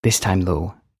down. This time,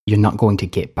 though, you're not going to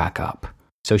get back up.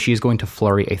 So she's going to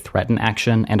flurry a threaten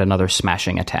action and another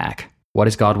smashing attack. What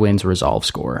is Godwin's resolve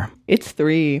score? It's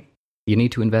 3. You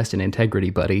need to invest in integrity,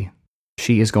 buddy.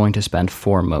 She is going to spend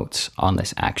 4 motes on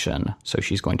this action, so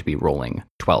she's going to be rolling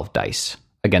 12 dice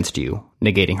against you,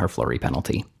 negating her flurry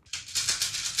penalty.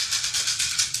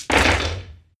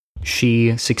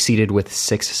 She succeeded with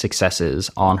 6 successes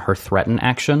on her threaten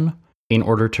action. In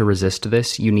order to resist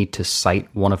this, you need to cite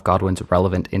one of Godwin's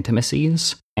relevant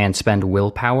intimacies and spend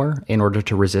willpower in order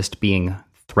to resist being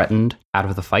threatened out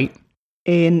of the fight.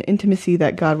 An intimacy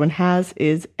that Godwin has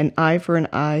is an eye for an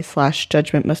eye /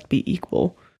 judgment must be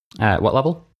equal. What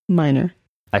level? Minor.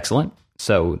 Excellent.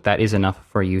 So that is enough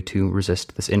for you to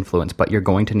resist this influence, but you're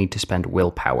going to need to spend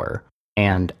willpower.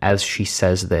 And as she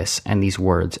says this, and these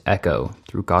words echo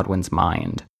through Godwin's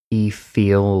mind, he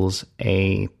feels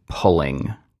a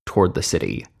pulling toward the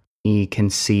city. He can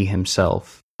see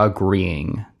himself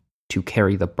agreeing to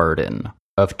carry the burden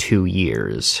of 2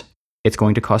 years. It's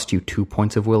going to cost you 2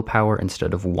 points of willpower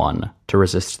instead of 1 to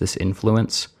resist this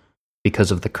influence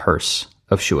because of the curse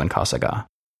of Shuan Kasaga.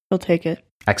 He'll take it.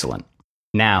 Excellent.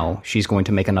 Now she's going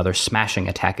to make another smashing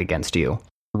attack against you,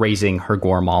 raising her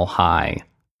Gormal high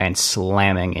and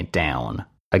slamming it down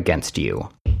against you.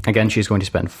 Again, she's going to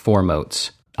spend 4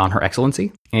 motes on her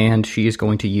excellency, and she is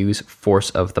going to use Force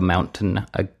of the Mountain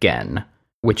again,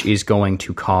 which is going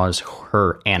to cause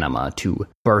her anima to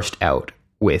burst out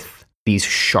with these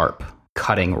sharp,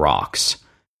 cutting rocks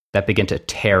that begin to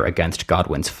tear against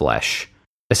Godwin's flesh,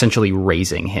 essentially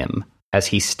raising him as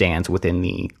he stands within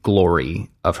the glory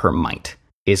of her might.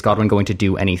 Is Godwin going to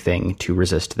do anything to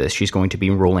resist this? She's going to be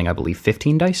rolling, I believe,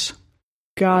 15 dice.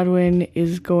 Godwin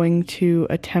is going to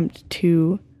attempt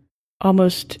to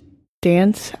almost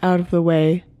dance out of the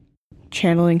way,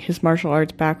 channeling his martial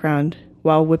arts background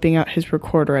while whipping out his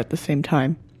recorder at the same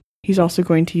time. He's also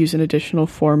going to use an additional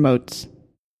 4 motes.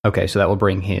 Okay, so that will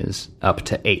bring his up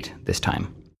to 8 this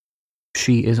time.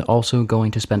 She is also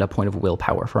going to spend a point of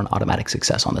willpower for an automatic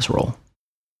success on this roll.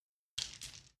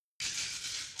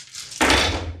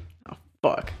 Oh,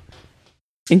 fuck.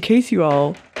 In case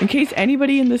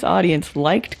anybody in this audience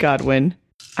liked Godwin,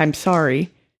 I'm sorry.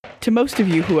 To most of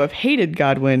you who have hated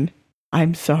Godwin,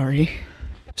 I'm sorry.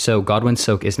 So Godwin's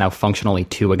Soak is now functionally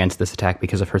 2 against this attack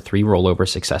because of her 3 rollover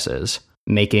successes,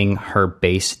 making her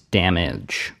base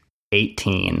damage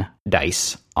 18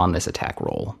 dice on this attack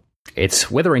roll.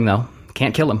 It's withering, though.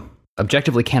 Can't kill him.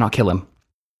 Objectively cannot kill him.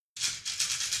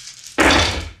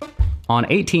 On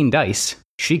 18 dice,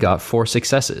 she got 4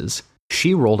 successes.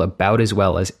 She rolled about as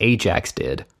well as Ajax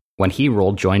did when he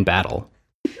rolled Join Battle.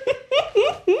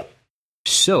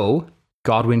 So,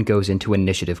 Godwin goes into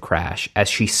initiative crash as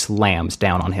she slams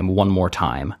down on him one more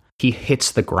time. He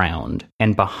hits the ground,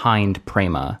 and behind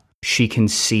Prema, she can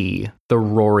see the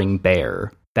roaring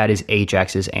bear that is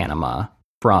Ajax's anima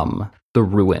from the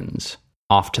ruins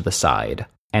off to the side.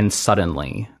 And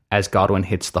suddenly, as Godwin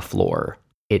hits the floor,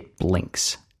 it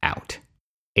blinks out.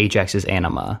 Ajax's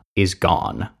anima is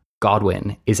gone.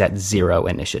 Godwin is at 0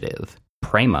 initiative.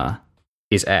 Prema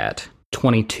is at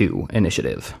 22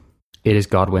 initiative. It is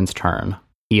Godwin's turn.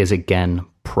 He is again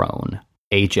prone.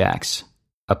 Ajax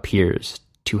appears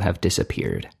to have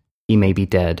disappeared. He may be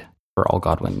dead, for all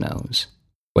Godwin knows.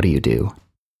 What do you do?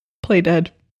 Play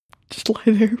dead. Just lie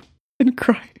there and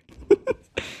cry.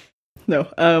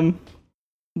 No,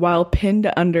 while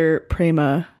pinned under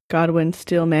Prema, Godwin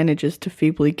still manages to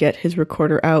feebly get his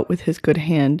recorder out with his good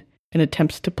hand and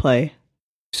attempts to play.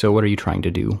 So what are you trying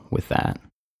to do with that?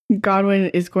 Godwin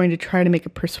is going to try to make a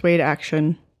persuade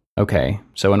action. Okay,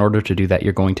 so in order to do that,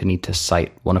 you're going to need to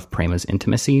cite one of Prema's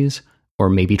intimacies, or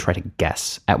maybe try to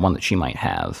guess at one that she might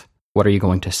have. What are you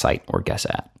going to cite or guess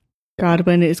at?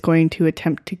 Godwin is going to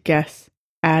attempt to guess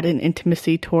at an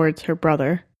intimacy towards her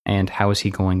brother. And how is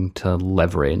he going to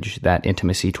leverage that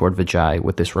intimacy toward Vijay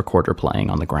with this recorder playing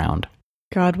on the ground?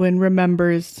 Godwin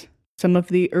remembers some of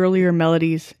the earlier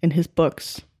melodies in his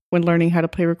books when learning how to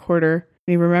play recorder.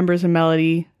 And he remembers a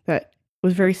melody that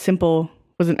was very simple,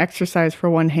 was an exercise for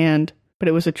one hand, but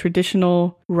it was a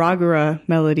traditional Ragura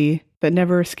melody that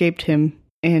never escaped him.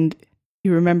 And he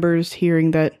remembers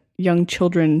hearing that young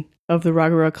children of the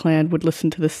Ragura clan would listen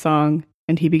to this song,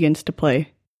 and he begins to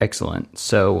play. Excellent.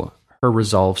 So her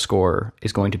resolve score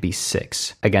is going to be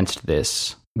 6 against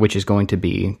this, which is going to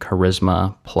be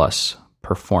charisma plus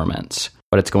performance,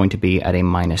 but it's going to be at a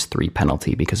 -3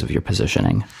 penalty because of your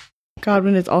positioning.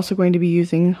 Godwin is also going to be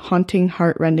using Haunting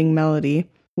Heartrending Melody,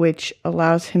 which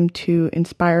allows him to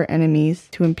inspire enemies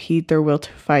to impede their will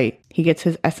to fight. He gets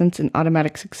his essence in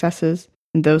automatic successes,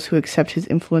 and those who accept his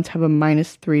influence have a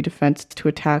 -3 defense to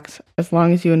attacks as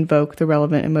long as you invoke the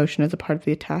relevant emotion as a part of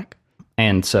the attack.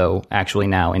 And so, actually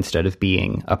now, instead of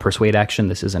being a persuade action,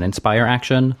 this is an inspire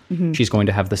action. Mm-hmm. She's going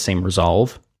to have the same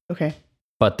resolve. Okay.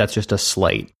 But that's just a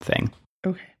slight thing.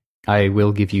 Okay. I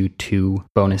will give you 2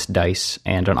 bonus dice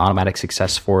and an automatic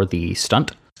success for the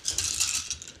stunt.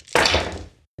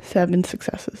 7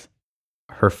 successes.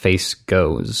 Her face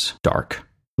goes dark,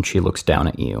 and she looks down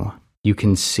at you. You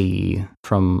can see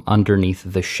from underneath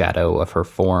the shadow of her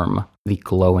form, the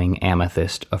glowing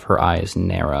amethyst of her eyes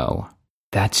narrow.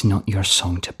 That's not your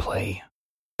song to play.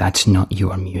 That's not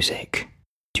your music.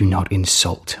 Do not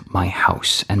insult my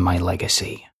house and my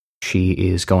legacy. She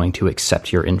is going to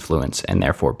accept your influence and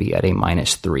therefore be at a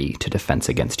 -3 to defense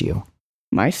against you.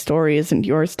 My story isn't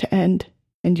yours to end,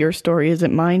 and your story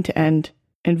isn't mine to end,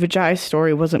 and Vijay's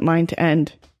story wasn't mine to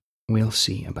end. We'll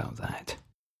see about that.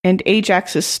 And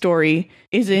Ajax's story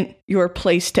isn't your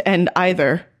place to end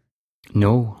either.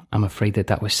 No, I'm afraid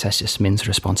that was Cessus Min's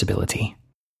responsibility.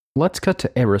 Let's cut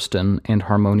to Ariston and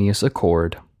Harmonious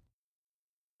Accord.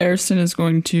 Ariston is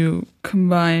going to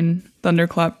combine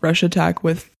Thunderclap Rush Attack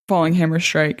with Falling Hammer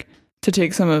Strike to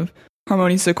take some of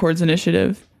Harmonious Accord's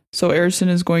initiative. So Ariston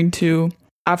is going to,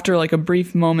 after like a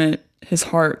brief moment, his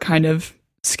heart kind of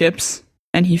skips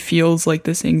and he feels like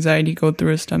this anxiety go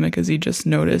through his stomach as he just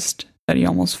noticed that he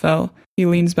almost fell. He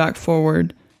leans back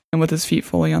forward and with his feet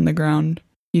fully on the ground,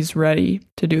 he's ready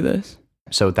to do this.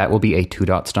 So that will be a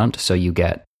 2-dot stunt. So you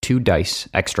get 2 dice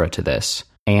extra to this,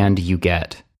 and you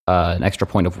get an extra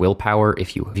point of willpower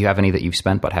if you have any that you've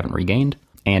spent but haven't regained.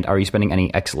 And are you spending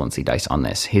any excellency dice on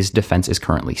this? His defense is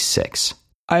currently 6.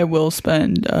 I will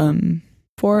spend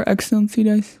 4 excellency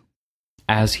dice.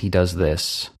 As he does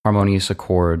this, Harmonious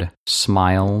Accord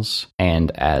smiles,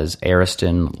 and as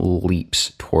Ariston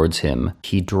leaps towards him,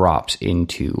 he drops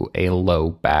into a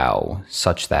low bow,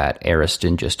 such that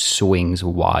Ariston just swings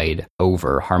wide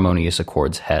over Harmonious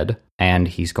Accord's head, and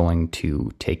he's going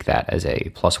to take that as a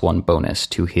 +1 bonus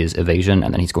to his evasion,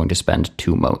 and then he's going to spend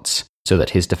 2 motes, so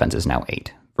that his defense is now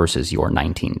 8 versus your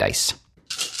 19 dice.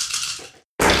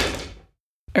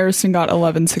 Ariston got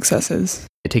 11 successes.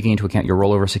 Taking into account your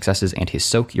rollover successes and his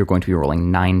soak, you're going to be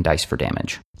rolling 9 dice for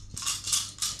damage.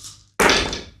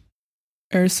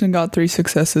 Ariston got 3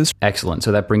 successes. Excellent.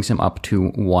 So that brings him up to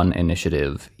 1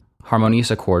 initiative. Harmonious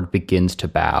Accord begins to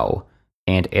bow,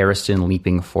 and Ariston,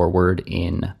 leaping forward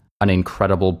in an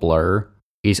incredible blur,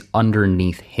 is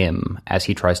underneath him as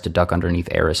he tries to duck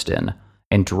underneath Ariston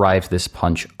and drives this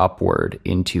punch upward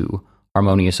into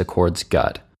Harmonious Accord's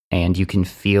gut. And you can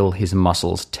feel his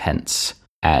muscles tense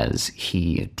as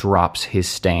he drops his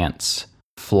stance,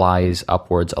 flies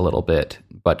upwards a little bit,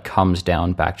 but comes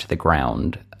down back to the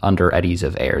ground under eddies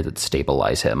of air that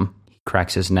stabilize him. He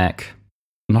cracks his neck.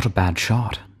 Not a bad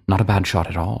shot. Not a bad shot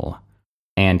at all.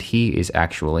 And he is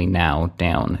actually now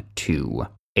down to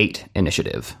 8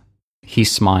 initiative. He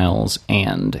smiles,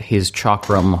 and his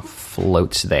chakram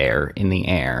floats there in the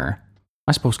air.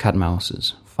 I suppose cat and mouse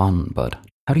is fun, but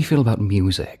how do you feel about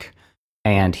music?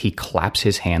 And he claps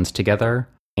his hands together,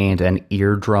 and an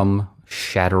eardrum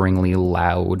shatteringly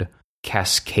loud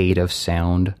cascade of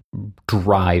sound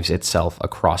drives itself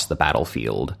across the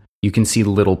battlefield. You can see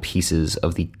little pieces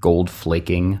of the gold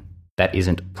flaking that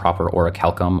isn't proper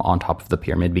orichalcum on top of the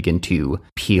pyramid begin to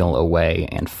peel away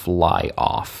and fly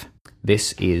off.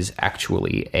 This is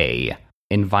actually a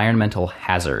environmental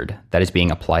hazard that is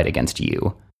being applied against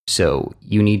you. So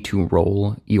you need to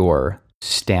roll your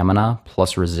stamina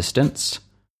plus resistance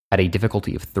at a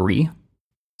difficulty of 3.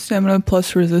 Stamina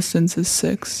plus resistance is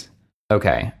 6.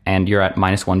 Okay, and you're at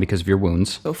 -1 because of your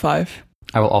wounds. So 5.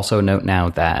 I will also note now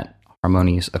that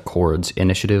Harmonious Accord's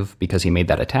initiative, because he made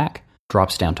that attack,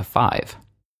 drops down to 5.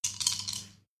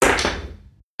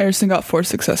 Ariston got 4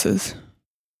 successes.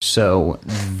 So,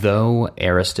 though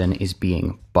Ariston is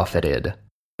being buffeted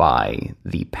by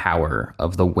the power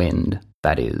of the wind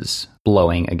that is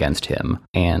blowing against him,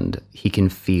 and he can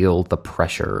feel the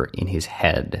pressure in his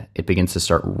head, it begins to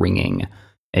start ringing,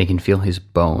 and he can feel his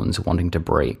bones wanting to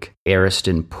break.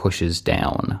 Ariston pushes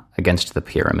down against the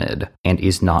pyramid and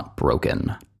is not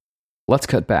broken. Let's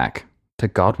cut back to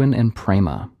Godwin and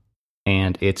Prema,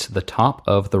 and it's the top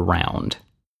of the round.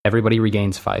 Everybody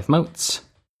regains 5 motes.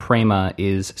 Prema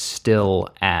is still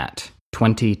at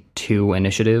 22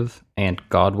 initiative, and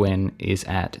Godwin is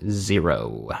at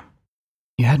 0.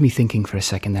 You had me thinking for a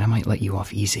second that I might let you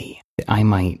off easy. That I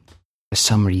might, for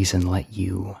some reason, let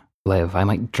you live. I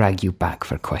might drag you back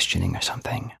for questioning or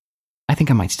something. I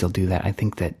think I might still do that. I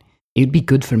think that it would be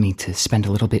good for me to spend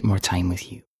a little bit more time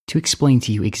with you, to explain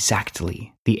to you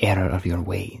exactly the error of your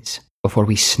ways before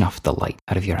we snuff the light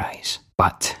out of your eyes.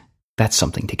 But that's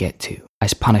something to get to.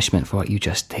 As punishment for what you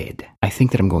just did, I think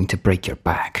that I'm going to break your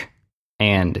back.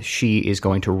 And she is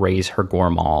going to raise her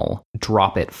Gormal,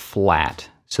 drop it flat,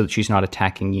 so that she's not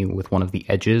attacking you with one of the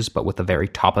edges, but with the very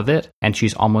top of it, and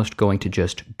she's almost going to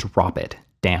just drop it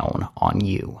down on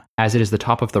you. As it is the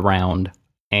top of the round,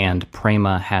 and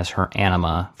Prema has her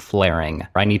anima flaring,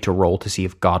 I need to roll to see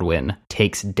if Godwin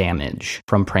takes damage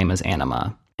from Prema's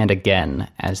anima. And again,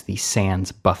 as the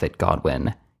sands buffet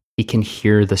Godwin, he can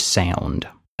hear the sound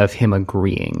of him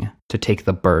agreeing to take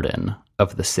the burden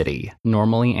of the city.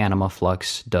 Normally, Anima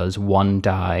Flux does 1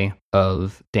 die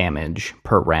of damage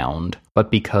per round, but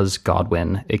because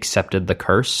Godwin accepted the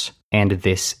curse, and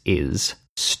this is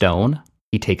stone,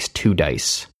 he takes 2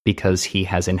 dice because he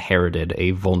has inherited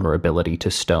a vulnerability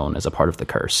to stone as a part of the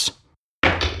curse.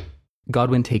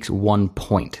 Godwin takes 1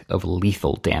 point of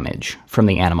lethal damage from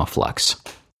the Anima Flux.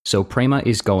 So Prema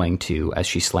is going to, as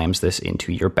she slams this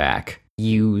into your back,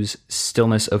 use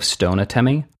Stillness of Stone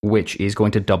Atemi, which is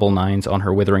going to double 9s on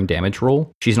her withering damage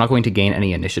roll. She's not going to gain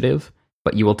any initiative,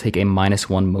 but you will take a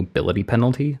 -1 mobility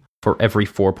penalty for every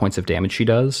 4 points of damage she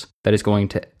does. That is going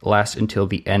to last until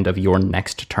the end of your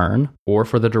next turn, or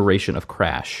for the duration of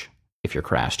Crash, if you're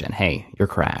crashed, and hey, you're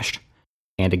crashed.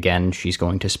 And again, she's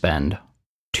going to spend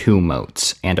 2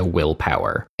 motes and a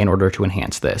willpower in order to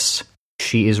enhance this.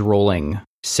 She is rolling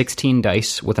 16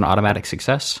 dice with an automatic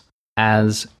success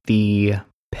as the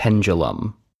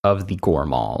pendulum of the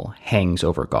Gormal hangs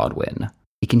over Godwin.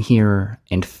 He can hear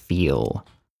and feel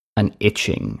an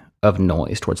itching of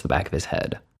noise towards the back of his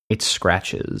head. It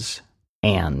scratches,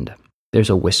 and there's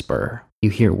a whisper. You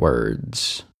hear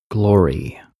words.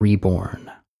 Glory, reborn,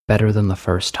 better than the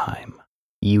first time.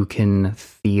 You can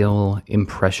feel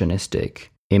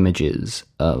impressionistic images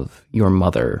of your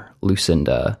mother,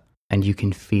 Lucinda, and you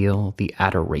can feel the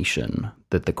adoration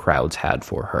that the crowds had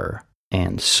for her.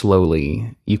 And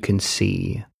slowly, you can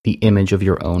see the image of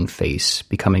your own face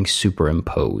becoming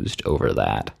superimposed over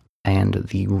that. And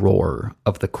the roar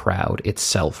of the crowd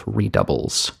itself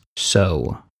redoubles.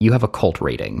 So, you have a cult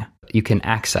rating. You can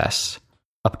access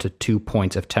up to 2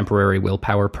 points of temporary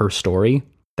willpower per story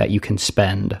that you can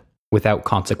spend without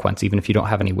consequence, even if you don't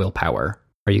have any willpower.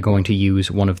 Are you going to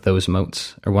use one of those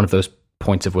motes, or one of those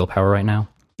points of willpower right now?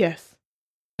 Yes.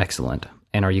 Excellent.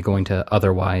 And are you going to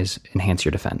otherwise enhance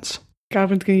your defense?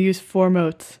 Godwin's going to use 4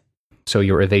 motes. So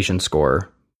your evasion score,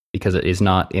 because it is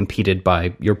not impeded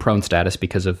by your prone status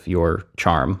because of your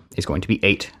charm, is going to be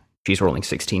 8. She's rolling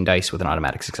 16 dice with an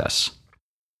automatic success.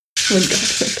 When Godwin.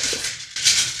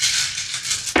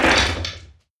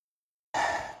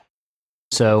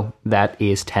 So that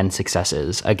is 10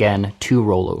 successes. Again, 2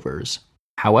 rollovers.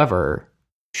 However,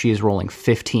 she is rolling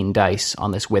 15 dice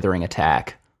on this withering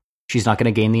attack. She's not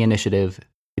going to gain the initiative.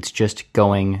 It's just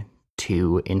going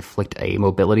to inflict a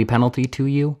mobility penalty to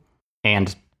you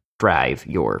and drive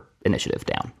your initiative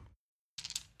down.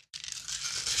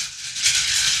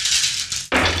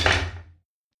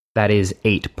 That is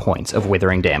 8 points of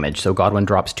withering damage. So Godwin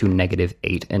drops to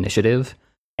 -8 initiative.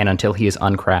 And until he is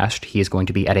uncrashed, he is going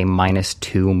to be at a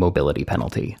 -2 mobility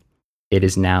penalty. It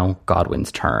is now Godwin's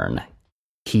turn.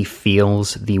 He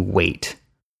feels the weight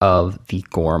of the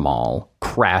Gormal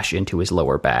crash into his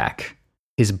lower back.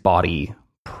 His body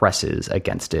presses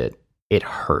against it. It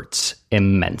hurts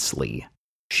immensely.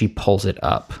 She pulls it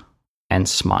up and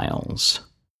smiles.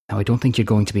 Now, I don't think you're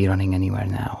going to be running anywhere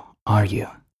now, are you?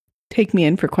 Take me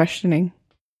in for questioning.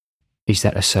 Is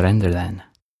that a surrender then?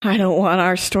 I don't want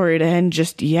our story to end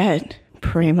just yet,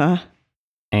 Prima.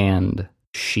 And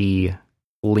she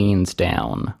leans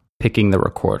down, picking the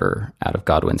recorder out of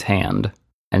Godwin's hand,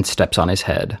 and steps on his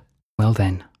head. Well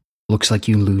then, looks like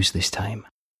you lose this time.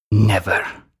 Never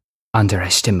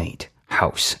underestimate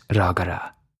House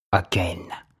Ragara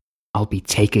again. I'll be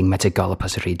taking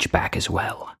Metagallopus Ridge back as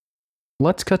well.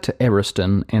 Let's cut to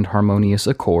Ariston and Harmonious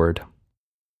Accord.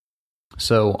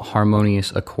 So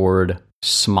Harmonious Accord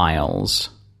smiles,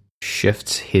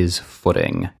 shifts his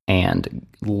footing, and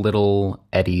little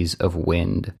eddies of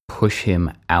wind push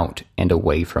him out and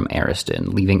away from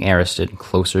Ariston, leaving Ariston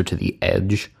closer to the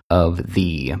edge of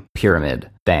the pyramid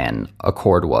than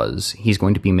Accord was. He's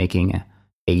going to be making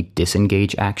a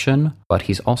disengage action, but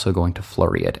he's also going to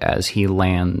flurry it as he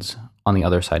lands on the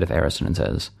other side of Ariston and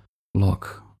says,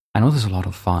 Look, I know there's a lot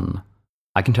of fun.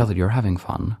 I can tell that you're having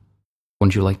fun.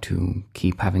 Wouldn't you like to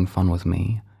keep having fun with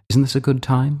me? Isn't this a good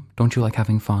time? Don't you like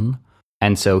having fun?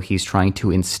 And so he's trying to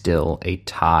instill a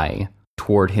tie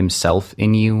toward himself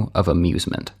in you of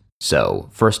amusement. So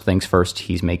first things first,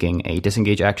 he's making a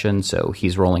disengage action, so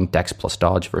he's rolling Dex plus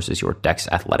Dodge versus your Dex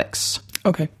Athletics.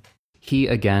 Okay. He,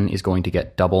 again, is going to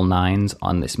get double 9s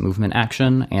on this movement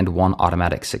action and 1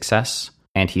 automatic success,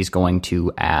 and he's going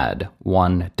to add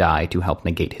 1 die to help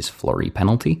negate his flurry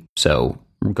penalty. So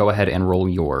go ahead and roll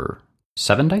your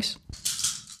 7 dice.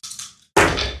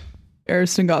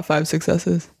 Ariston got 5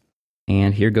 successes.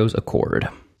 And here goes Accord.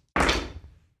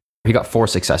 He got 4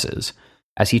 successes.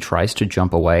 As he tries to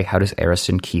jump away, how does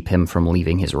Ariston keep him from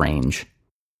leaving his range?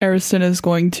 Ariston is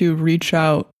going to reach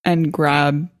out and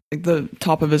grab the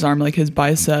top of his arm, like his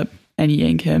bicep, and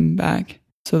yank him back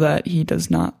so that he does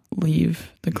not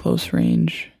leave the close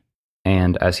range.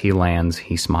 And as he lands,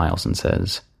 he smiles and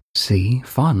says, See,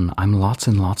 fun. I'm lots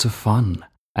and lots of fun.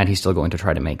 And he's still going to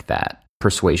try to make that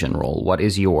persuasion roll. What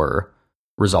is your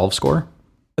resolve score?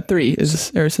 A 3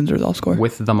 is Ariston's resolve score.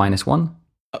 With the -1?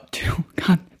 Oh, 2.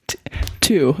 God.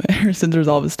 2. Ariston's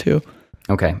resolve is 2.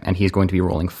 Okay, and he's going to be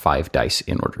rolling 5 dice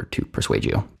in order to persuade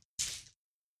you.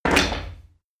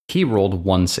 He rolled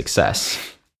 1 success,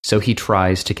 so he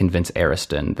tries to convince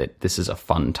Ariston that this is a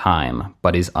fun time,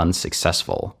 but is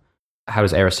unsuccessful. How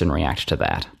does Ariston react to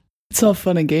that? It's all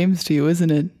fun and games to you,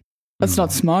 isn't it? That's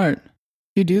not smart.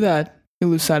 You do that, you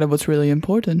lose sight of what's really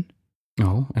important.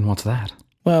 Oh, and what's that?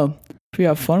 Well, if you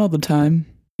have fun all the time,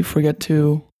 you forget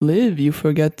to live, you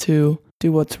forget to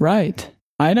do what's right.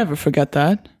 I never forget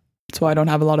that. That's why I don't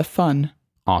have a lot of fun.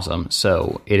 Awesome.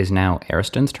 So it is now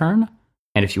Ariston's turn.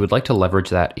 And if you would like to leverage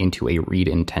that into a read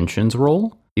intentions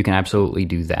roll, you can absolutely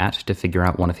do that to figure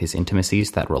out one of his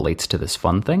intimacies that relates to this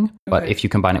fun thing. But if you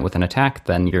combine it with an attack,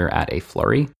 then you're at a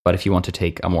flurry. But if you want to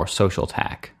take a more social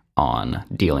tack on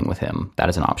dealing with him, that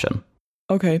is an option.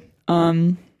 Okay.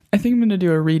 I think I'm going to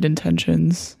do a read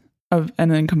intentions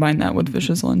and then combine that with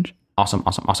Vicious Lunge.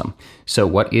 Awesome. So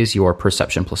what is your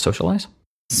perception plus socialize?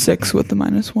 6 with the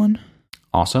 -1.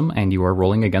 Awesome. And you are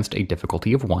rolling against a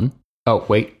difficulty of 1. Oh,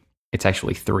 wait. It's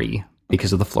actually 3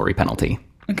 because of the flurry penalty.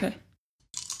 Okay.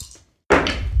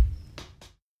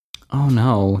 Oh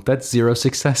no, that's 0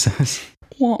 successes.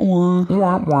 Wah, wah.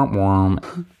 Womp, womp,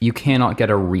 womp. You cannot get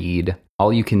a read.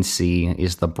 All you can see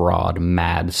is the broad,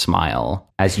 mad smile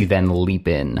as you then leap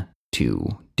in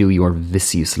to do your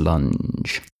Vicious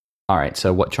Lunge. All right,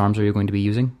 so what charms are you going to be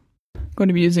using? I'm going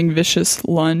to be using Vicious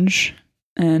Lunge,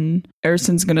 and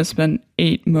Ariston's going to spend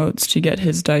 8 motes to get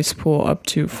his dice pool up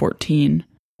to 14.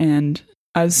 And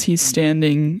as he's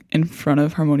standing in front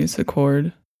of Harmonious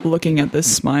Accord, looking at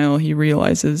this smile, he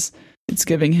realizes it's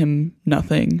giving him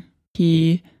nothing.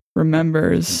 He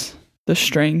remembers the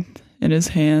strength in his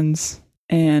hands,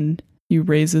 and he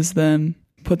raises them,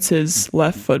 puts his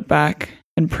left foot back,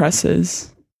 and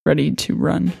presses, ready to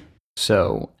run.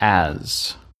 So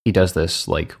as he does this,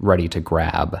 like, ready to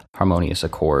grab Harmonious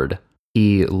Accord,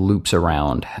 he loops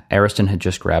around. Ariston had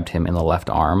just grabbed him in the left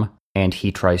arm, and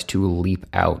he tries to leap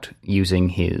out using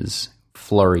his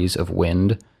flurries of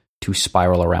wind to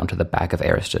spiral around to the back of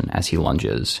Ariston as he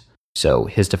lunges. So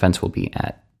his defense will be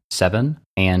at 7,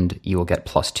 and you will get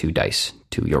 +2 dice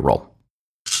to your roll.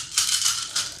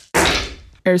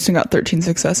 Ariston got 13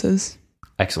 successes.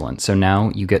 Excellent. So now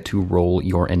you get to roll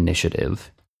your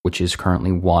initiative, which is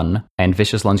currently 1, and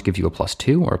Vicious Lunge gives you a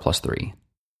 +2 or a +3?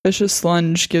 Vicious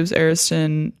Lunge gives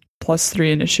Ariston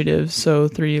 +3 initiative, so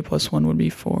 3 + 1 would be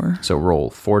 4. So roll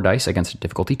 4 dice against a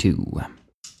difficulty 2.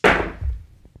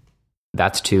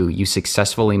 That's 2. You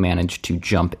successfully managed to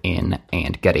jump in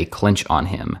and get a clinch on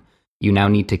him. You now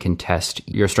need to contest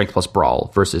your strength plus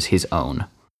brawl versus his own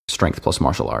strength plus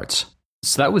martial arts.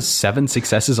 So that was 7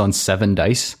 successes on 7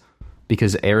 dice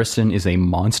because Ariston is a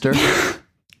monster.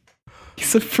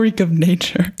 He's a freak of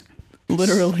nature,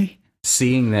 literally.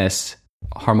 Seeing this,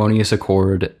 Harmonious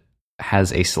Accord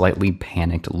has a slightly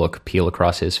panicked look peel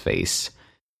across his face.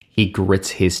 He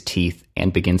grits his teeth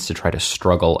and begins to try to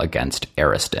struggle against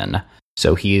Ariston.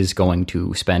 So he is going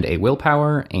to spend a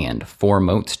willpower and 4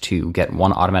 motes to get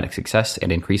 1 automatic success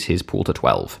and increase his pool to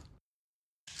 12.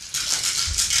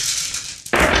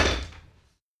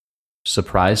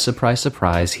 Surprise, surprise,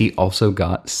 surprise, he also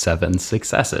got 7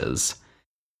 successes.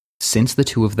 Since the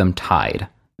 2 of them tied,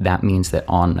 that means that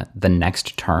on the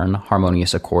next turn,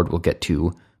 Harmonious Accord will get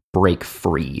to break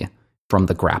free from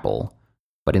the grapple.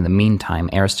 But in the meantime,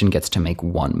 Ariston gets to make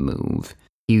 1 move.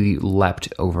 He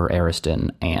leapt over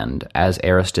Ariston, and as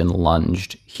Ariston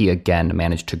lunged, he again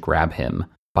managed to grab him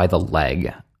by the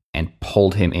leg and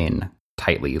pulled him in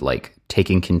tightly, like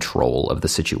taking control of the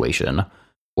situation.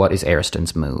 What is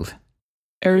Ariston's move?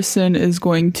 Ariston is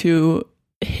going to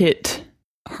hit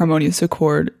Harmonious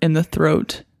Accord in the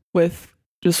throat with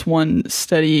just 1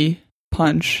 steady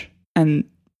punch and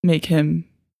make him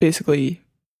basically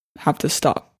have to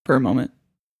stop for a moment.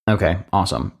 Okay,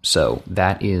 awesome. So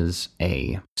that is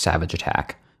a savage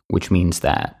attack, which means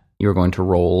that you're going to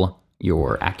roll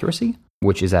your accuracy,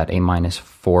 which is at a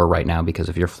 -4 right now because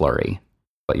of your flurry.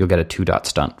 But you'll get a 2-dot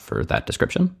stunt for that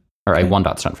description. Or a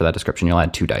 1-dot stunt for that description. You'll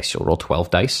add 2 dice. You'll roll 12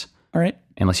 dice. All right.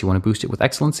 Unless you want to boost it with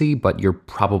excellency, but you're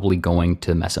probably going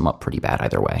to mess him up pretty bad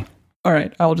either way. All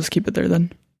right, I'll just keep it there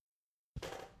then.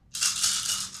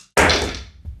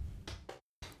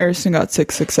 Ariston got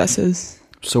 6 successes.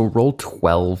 So roll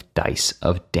 12 dice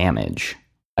of damage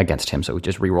against him. So we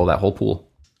just re-roll that whole pool.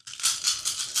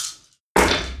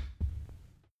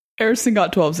 Ariston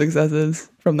got 12 successes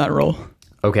from that roll.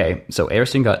 Okay, so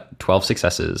Ariston got 12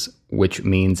 successes, which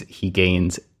means he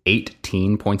gains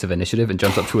 18 points of initiative and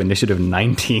jumps up to initiative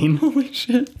 19. Holy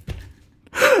shit.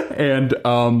 And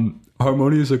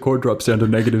Harmonious Accord drops down to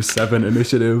 -7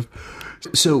 initiative.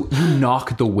 So you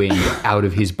knock the wind out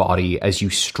of his body as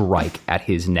you strike at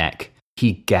his neck.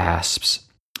 He gasps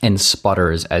and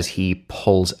sputters as he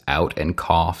pulls out and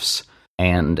coughs,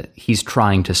 and he's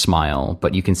trying to smile,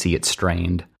 but you can see it's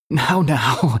strained. Now,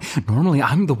 normally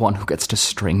I'm the one who gets to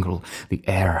strangle the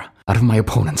air out of my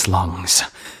opponent's lungs.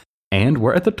 And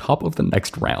we're at the top of the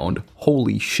next round.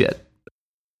 Holy shit.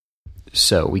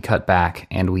 So we cut back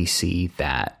and we see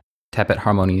that Tepet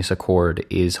Harmonious Accord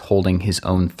is holding his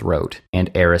own throat, and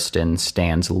Ariston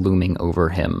stands looming over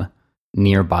him,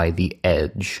 nearby the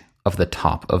edge of the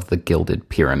top of the gilded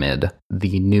pyramid.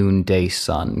 The noonday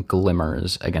sun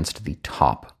glimmers against the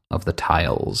top of the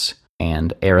tiles,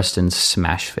 and Ariston's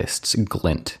smash fists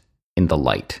glint in the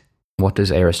light. What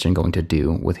is Ariston going to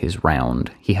do with his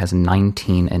round? He has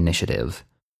 19 initiative,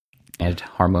 and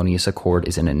Harmonious Accord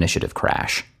is an initiative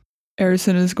crash.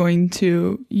 Ariston is going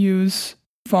to use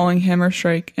Falling Hammer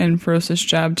Strike and Ferocious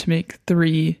Jab to make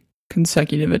 3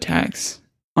 consecutive attacks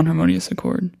on Harmonious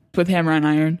Accord with Hammer on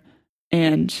Iron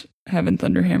and Heaven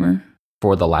Thunderhammer.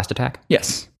 For the last attack?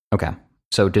 Yes. Okay.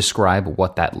 So describe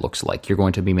what that looks like. You're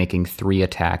going to be making 3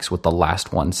 attacks with the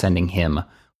last one sending him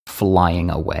flying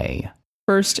away.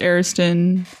 First,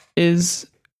 Ariston he's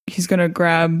going to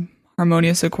grab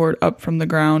Harmonious Accord up from the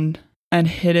ground and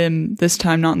hit him, this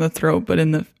time not in the throat, but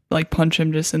in the, punch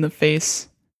him just in the face,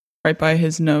 right by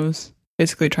his nose,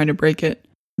 basically trying to break it.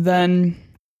 Then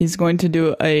he's going to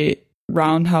do a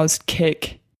roundhouse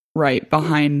kick right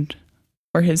behind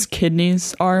where his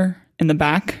kidneys are in the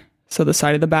back, so the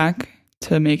side of the back,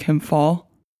 to make him fall.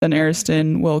 Then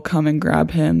Ariston will come and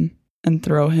grab him and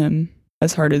throw him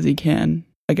as hard as he can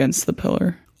against the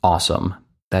pillar. Awesome.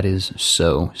 That is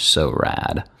so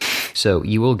rad. So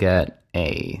you will get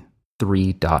a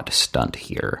 3-dot stunt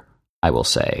here, I will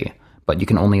say, but you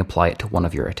can only apply it to one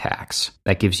of your attacks.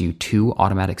 That gives you 2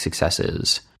 automatic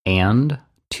successes and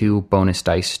 2 bonus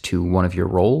dice to one of your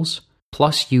rolls,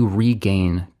 plus you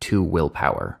regain 2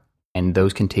 willpower, and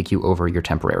those can take you over your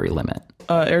temporary limit.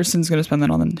 Ariston's going to spend that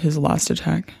on his last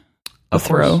attack. Of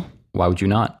course. Why would you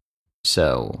not?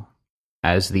 So,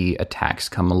 as the attacks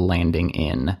come landing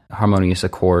in, Harmonious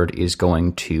Accord is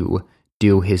going to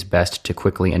do his best to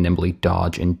quickly and nimbly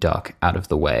dodge and duck out of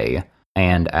the way.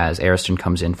 And as Ariston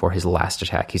comes in for his last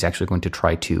attack, he's actually going to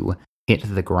try to hit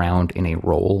the ground in a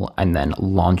roll and then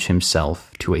launch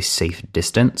himself to a safe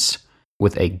distance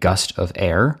with a gust of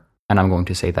air. And I'm going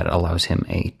to say that it allows him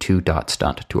a 2-dot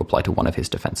stunt to apply to one of his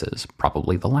defenses,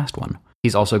 probably the last one.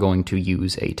 He's also going to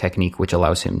use a technique which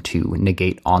allows him to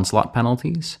negate onslaught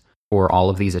penalties for all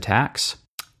of these attacks,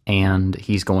 and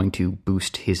he's going to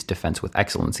boost his defense with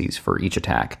excellencies for each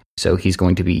attack. So he's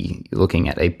going to be looking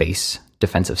at a base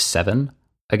defense of 7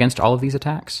 against all of these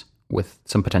attacks, with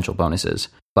some potential bonuses.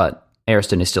 But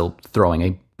Ariston is still throwing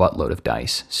a buttload of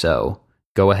dice, so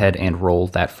go ahead and roll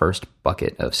that first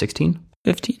bucket of 16.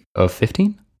 15. Of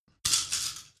 15?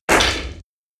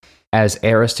 As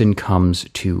Ariston comes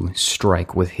to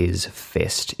strike with his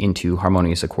fist into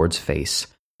Harmonious Accord's face,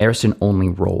 Ariston only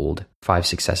rolled 5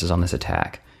 successes on this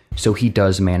attack, so he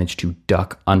does manage to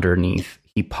duck underneath.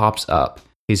 He pops up,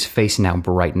 his face now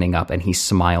brightening up, and he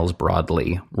smiles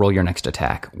broadly. Roll your next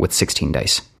attack with 16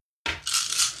 dice.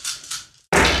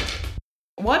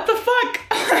 What the fuck?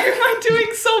 Why am I doing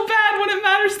so bad when it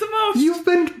matters the most? You've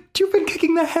been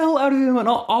kicking the hell out of him on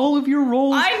all of your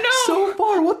rolls. I know. So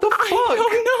far. What the fuck? I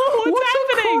don't know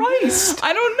what's happening. Christ?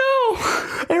 I don't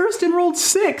know. Ariston rolled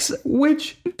 6,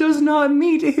 which does not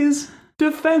meet his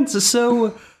defense.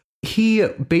 So he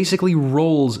basically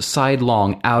rolls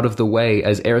sidelong out of the way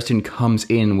as Ariston comes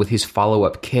in with his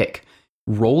follow-up kick.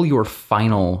 Roll your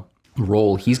final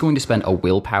roll. He's going to spend a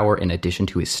willpower in addition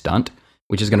to his stunt,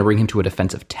 which is going to bring him to a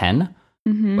defense of 10.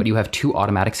 Mm-hmm. But you have 2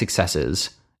 automatic successes,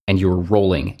 and you're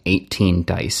rolling 18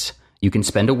 dice. You can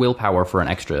spend a willpower for an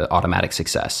extra automatic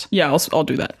success. Yeah, I'll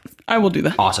do that. I will do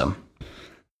that. Awesome.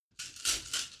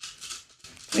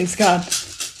 Thanks, God.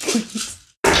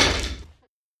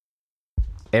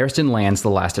 Ariston lands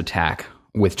the last attack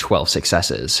with 12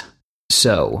 successes.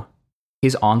 So,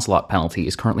 his onslaught penalty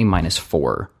is currently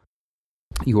 -4.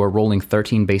 You are rolling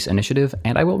 13 base initiative,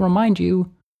 and I will remind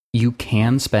you, you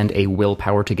can spend a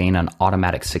willpower to gain an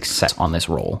automatic success on this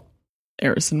roll.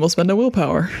 Ariston will spend a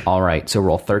willpower. All right, so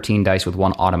roll 13 dice with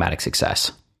 1 automatic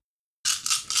success.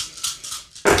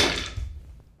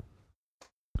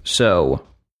 So,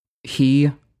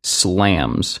 he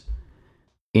slams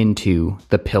into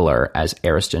the pillar as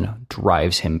Ariston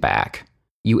drives him back.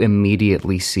 You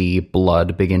immediately see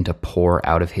blood begin to pour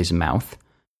out of his mouth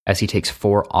as he takes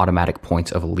 4 automatic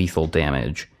points of lethal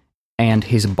damage, and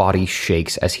his body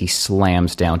shakes as he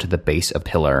slams down to the base of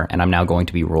pillar, and I'm now going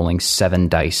to be rolling 7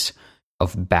 dice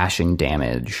of bashing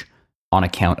damage on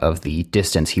account of the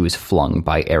distance he was flung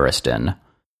by Ariston.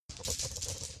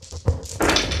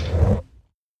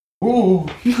 Ooh.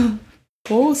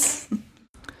 Close.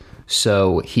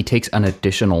 So he takes an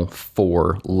additional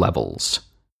 4 levels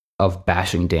of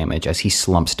bashing damage as he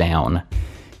slumps down.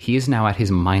 He is now at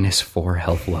his -4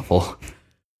 health level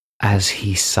as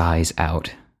he sighs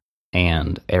out,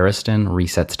 and Ariston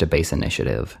resets to base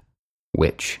initiative,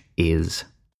 which is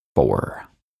 4.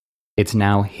 It's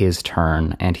now his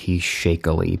turn, and he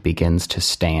shakily begins to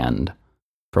stand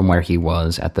from where he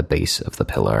was at the base of the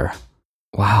pillar.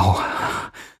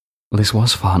 Wow, this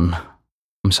was fun.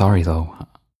 I'm sorry, though.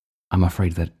 I'm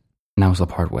afraid that now's the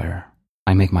part where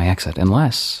I make my exit,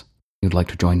 unless you'd like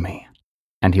to join me.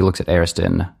 And he looks at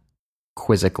Ariston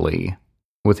quizzically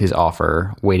with his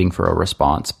offer, waiting for a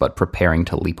response, but preparing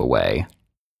to leap away.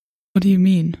 What do you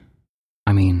mean?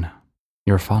 I mean,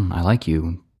 You're fun. I like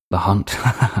you. The hunt.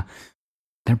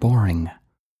 They're boring.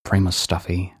 Prema's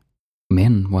stuffy.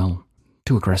 Min, well,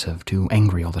 too aggressive, too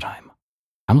angry all the time.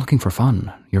 I'm looking for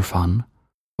fun. You're fun.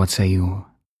 What say you?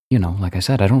 You know, like I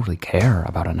said, I don't really care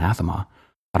about anathema.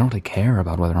 I don't really care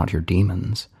about whether or not you're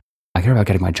demons. I care about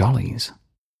getting my jollies.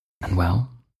 And well,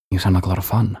 you sound like a lot of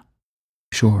fun.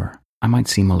 Sure, I might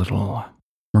seem a little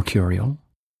mercurial,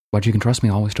 but you can trust me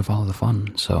always to follow the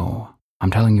fun, so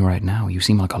I'm telling you right now, you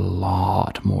seem like a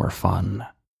lot more fun.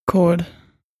 Cord,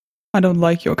 I don't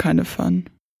like your kind of fun,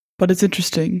 but it's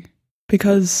interesting,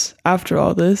 because after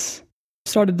all this, I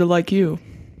started to like you.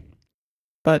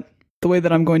 But the way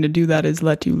that I'm going to do that is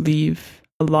let you leave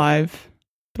alive,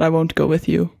 but I won't go with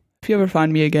you. If you ever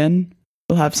find me again,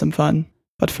 we'll have some fun,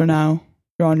 but for now,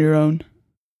 you're on your own.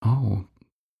 Oh,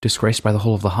 disgraced by the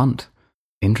whole of the hunt.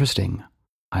 Interesting.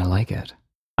 I like it.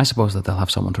 I suppose that they'll have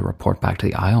someone to report back to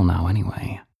the Isle now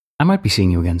anyway. I might be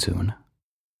seeing you again soon.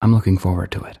 I'm looking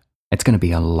forward to it. It's going to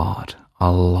be a lot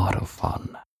of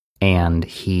fun. And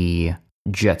he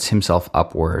jets himself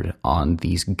upward on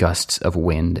these gusts of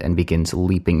wind and begins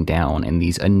leaping down in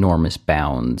these enormous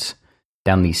bounds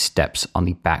down these steps on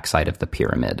the backside of the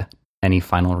pyramid. Any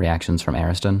final reactions from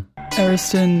Ariston?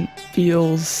 Ariston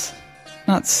feels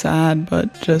not sad,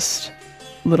 but just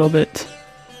a little bit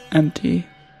empty.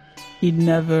 He'd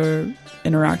never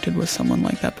interacted with someone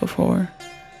like that before,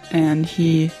 and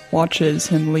he watches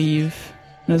him leave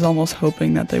and is almost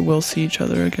hoping that they will see each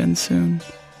other again soon.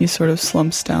 He sort of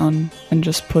slumps down and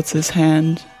just puts his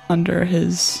hand under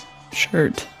his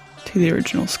shirt to the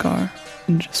original scar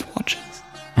and just watches.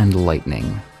 And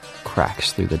lightning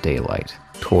cracks through the daylight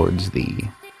towards the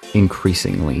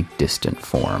increasingly distant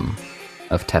form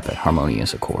of Tepet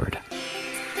Harmonious Accord.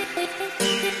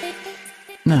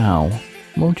 Now,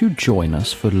 won't you join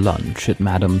us for lunch at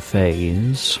Madame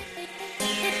Faye's?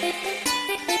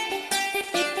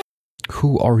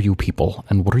 Who are you people,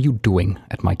 and what are you doing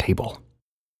at my table?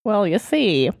 Well, you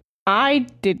see, I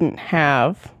didn't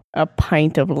have a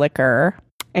pint of liquor,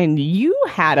 and you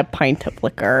had a pint of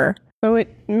liquor, so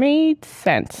it made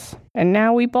sense. And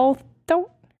now we both don't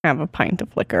have a pint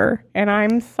of liquor, and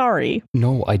I'm sorry.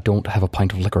 No, I don't have a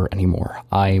pint of liquor anymore.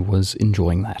 I was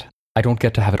enjoying that. I don't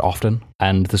get to have it often,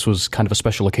 and this was kind of a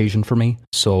special occasion for me,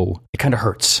 so it kind of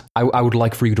hurts. I would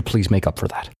like for you to please make up for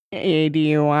that. Hey, do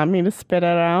you want me to spit it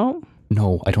out?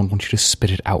 No, I don't want you to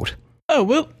spit it out. Oh,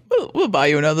 we'll buy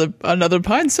you another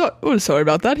pint. Sorry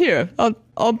about that. Here,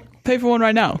 I'll pay for one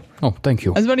right now. Oh, thank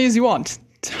you. As many as you want.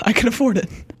 I can afford it.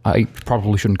 I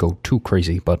probably shouldn't go too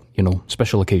crazy, but,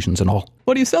 special occasions and all.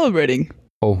 What are you celebrating?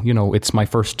 Oh, it's my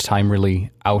first time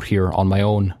really out here on my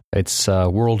own. It's a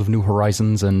world of new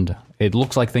horizons, and it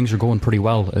looks like things are going pretty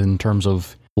well in terms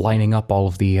of lining up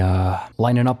all the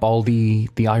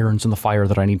irons in the fire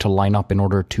that I need to line up in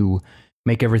order to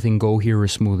make everything go here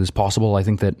as smooth as possible. I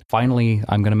think that finally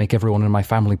I'm going to make everyone in my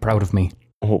family proud of me.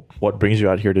 Oh, what brings you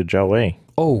out here to Jiaowei?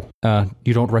 Oh,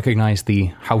 you don't recognize the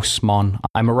House Mon.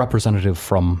 I'm a representative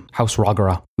from House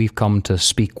Ragara. We've come to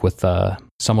speak with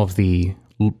some of the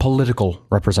political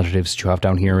representatives that you have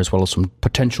down here, as well as some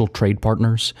potential trade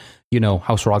partners.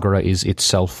 House Ragara is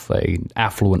itself an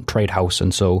affluent trade house,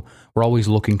 and so we're always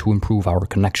looking to improve our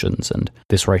connections, and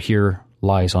this right here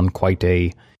lies on quite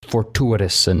a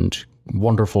fortuitous and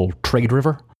wonderful trade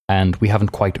river, and we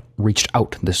haven't quite reached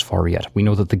out this far yet. We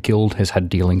know that the guild has had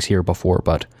dealings here before,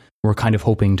 but we're kind of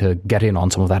hoping to get in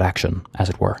on some of that action, as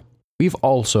it were. We've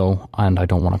also, and I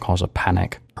don't want to cause a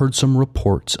panic, heard some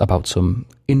reports about some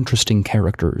interesting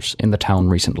characters in the town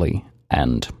recently,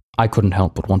 and I couldn't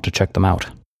help but want to check them out.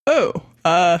 Oh,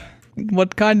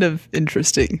 what kind of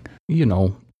interesting?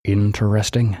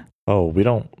 Interesting. Oh, we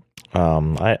don't,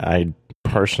 I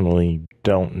personally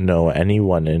don't know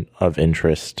anyone of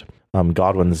interest.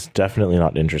 Godwin's definitely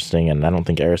not interesting, and I don't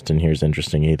think Ariston here is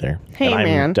interesting either. Hey, and I'm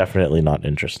man. definitely not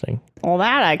interesting. Well,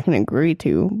 that I can agree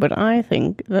to, but I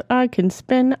think that I can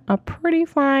spin a pretty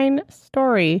fine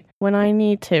story when I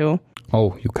need to.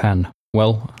 Oh, you can.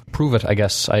 Well, prove it, I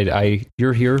guess.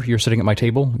 You're here, you're sitting at my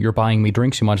table, you're buying me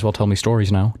drinks, you might as well tell me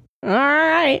stories now. All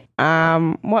right.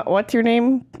 What's your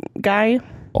name, guy?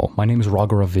 Oh, my name is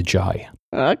Ragara Vijay.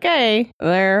 Okay.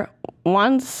 There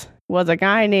once was a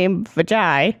guy named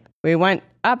Vijay. We went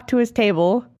up to his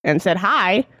table and said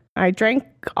hi. I drank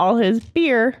all his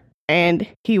beer, and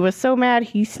he was so mad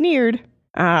he sneered.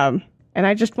 And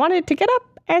I just wanted to get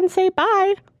up and say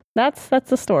bye. That's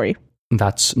the story.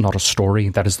 That's not a story.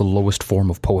 That is the lowest form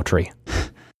of poetry.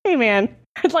 Hey, man.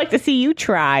 I'd like to see you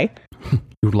try. You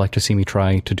would like to see me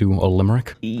try to do a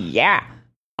limerick? Yeah.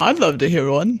 I'd love to hear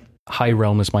one. High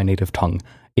Realm is my native tongue.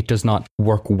 It does not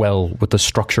work well with the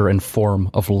structure and form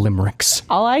of limericks.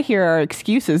 All I hear are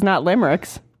excuses, not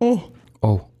limericks. Oh,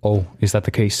 is that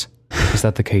the case? Is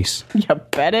that the case? You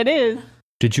bet it is.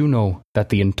 Did you know that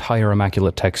the entire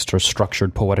Immaculate Text are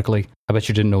structured poetically? I bet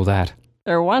you didn't know that.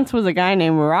 There once was a guy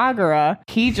named Ragara.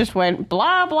 He just went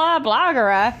blah, blah,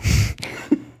 blahgara.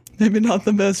 Maybe not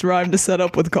the best rhyme to set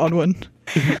up with Godwin.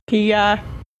 He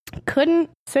couldn't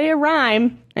say a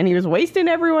rhyme, and he was wasting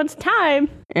everyone's time,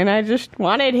 and I just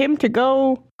wanted him to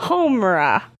go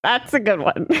Homera. That's a good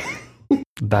one.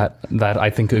 That I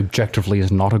think objectively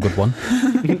is not a good one.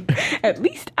 At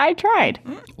least I tried.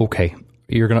 Okay,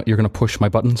 you're gonna push my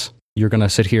buttons. You're gonna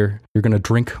sit here. You're gonna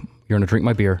drink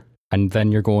my beer, and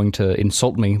then you're going to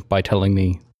insult me by telling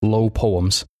me low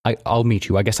poems. I'll meet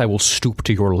you. I guess I will stoop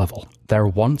to your level. There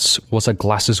once was a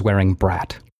glasses-wearing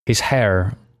brat. His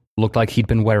hair looked like he'd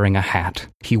been wearing a hat.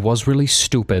 He was really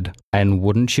stupid, and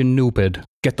wouldn't you noopid,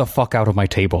 get the fuck out of my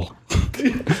table.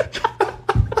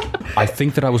 I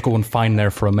think that I was going fine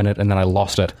there for a minute, and then I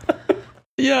lost it.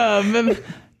 Yeah,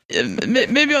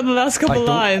 maybe on the last couple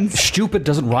lines. Stupid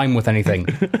doesn't rhyme with anything.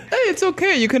 Hey, it's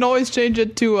okay. You can always change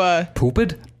it to,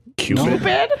 Poopid? Cupid?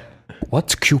 Stupid?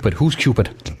 What's Cupid? Who's Cupid?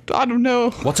 I don't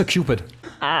know. What's a Cupid?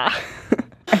 I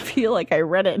feel like I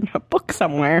read it in a book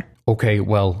somewhere. Okay,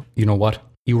 well, you know what?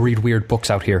 You read weird books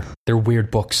out here. They're weird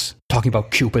books. Talking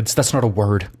about Cupids, that's not a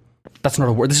word. That's not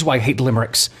a word. This is why I hate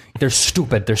limericks. They're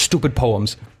stupid. They're stupid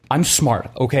poems. I'm smart,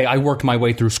 okay? I worked my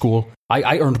way through school.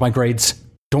 I earned my grades.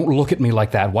 Don't look at me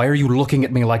like that. Why are you looking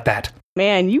at me like that?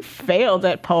 Man, you failed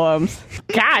at poems.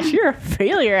 Gosh, you're a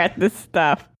failure at this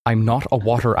stuff. I'm not a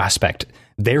water aspect.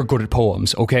 They're good at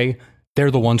poems, okay?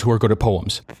 They're the ones who are good at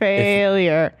poems.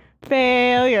 Failure.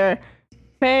 Failure.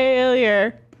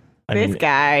 This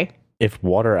guy. If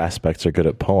water aspects are good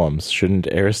at poems, shouldn't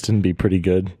Ariston be pretty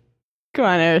good? Come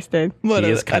on, Ariston. What, He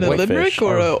is at kind a of like limerick fish.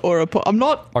 or a I'm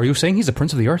not... Are you saying he's a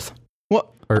prince of the earth? What?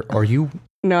 Or are you...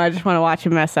 No, I just want to watch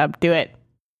him mess up. Do it.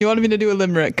 You wanted me to do a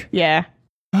limerick? Yeah.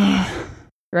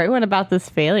 Right one about this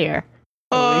failure.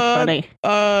 Really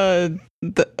funny.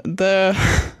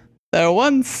 There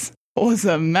once was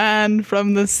a man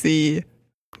from the sea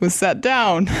who sat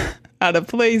down at a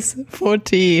place for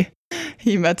tea.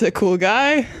 He met a cool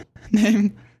guy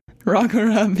named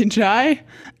Ragara Vijay,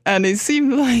 and he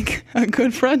seemed like a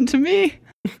good friend to me.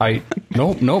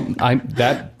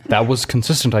 That was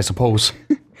consistent, I suppose.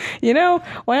 You know,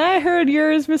 when I heard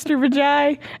yours, Mr.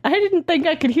 Vijay, I didn't think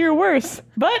I could hear worse.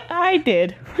 But I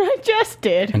did. I just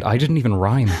did. And I didn't even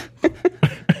rhyme.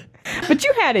 But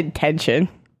you had intention.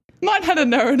 Mine had a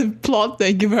narrative plot,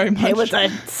 thank you very much. It was a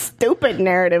stupid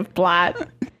narrative plot.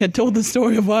 It told the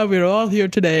story of why we are all here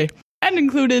today, and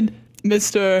included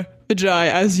Mr.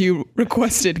 Vijay, as you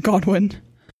requested, Godwin.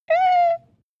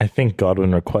 I think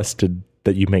Godwin requested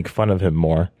that you make fun of him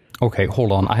more. Okay,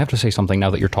 hold on. I have to say something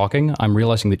now that you're talking. I'm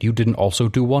realizing that you didn't also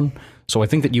do one, so I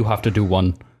think that you have to do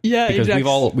one. Yeah, because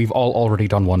Ajax. we've all already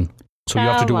done one. So you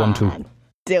have to do one too.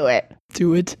 Do it.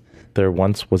 Do it. There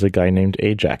once was a guy named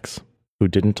Ajax who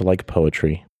didn't like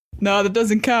poetry. No, that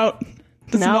doesn't count.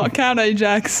 Does No. not count,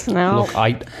 Ajax. No. Look,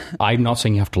 I'm not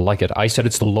saying you have to like it. I said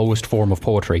it's the lowest form of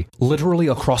poetry. Literally,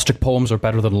 acrostic poems are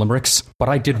better than limericks, but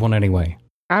I did one anyway.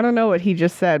 I don't know what he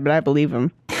just said, but I believe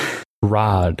him.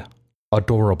 Rad,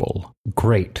 adorable,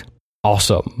 great,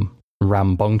 awesome,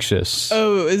 rambunctious,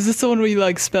 Oh, is this the one where you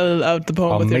like spell out the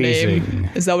poem with your name? amazing,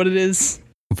 Is that what it is?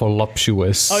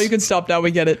 voluptuous, Oh, you can stop now. We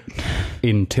get it.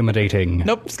 intimidating,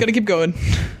 Nope, just gotta keep going.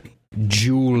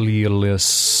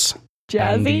 Julius,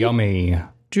 and Jazzy? yummy,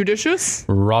 Judicious?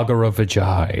 Ragara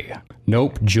Vijay.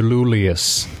 Nope,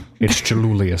 Jalulius. It's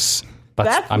Jalulius.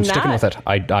 I'm sticking not- with it.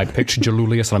 I picked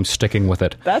Jalulius and I'm sticking with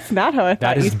it. That's not how I That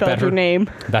thought you is spelled better. your name.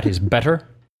 That is better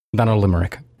than a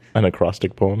limerick. An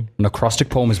acrostic poem. An acrostic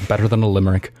poem is better than a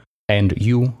limerick. And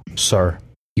you, sir,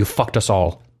 you fucked us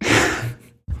all.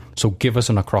 So give us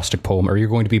an acrostic poem or you're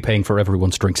going to be paying for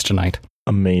everyone's drinks tonight.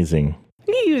 Amazing.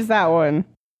 You use that one.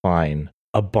 Fine.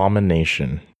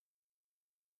 Abomination.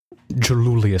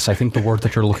 Jalulius. I think the word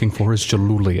that you're looking for is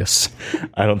Jalulius.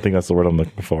 I don't think that's the word I'm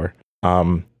looking for.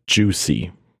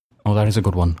 Juicy. Oh, that is a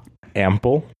good one.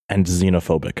 Ample and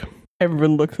xenophobic.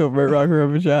 Everyone looks over at Ragara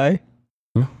Vijay.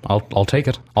 I'll take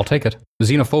it. I'll take it.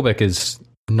 Xenophobic is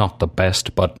not the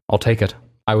best, but I'll take it.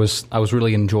 I was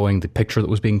really enjoying the picture that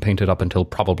was being painted up until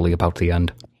probably about the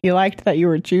end. You liked that you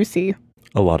were juicy.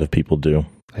 A lot of people do.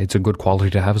 It's a good quality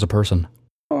to have as a person.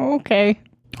 Oh, okay.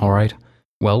 All right.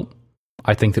 Well,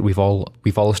 I think that we've all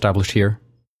established here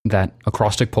that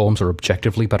acrostic poems are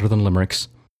objectively better than limericks,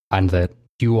 and that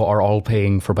you are all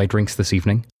paying for my drinks this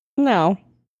evening. No.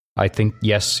 I think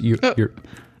yes, you're.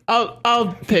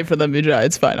 I'll pay for them, Vijay.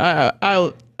 It's fine.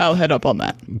 I'll head up on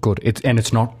that. Good.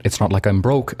 It's not like I'm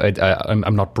broke.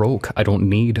 I'm not broke. I don't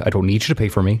need you to pay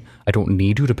for me. I don't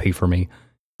need you to pay for me.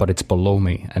 But it's below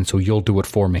me, and so you'll do it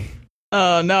for me.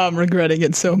 Now I'm regretting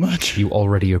it so much. You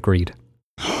already agreed.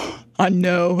 I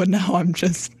know, but now I'm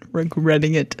just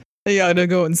regretting it. You gotta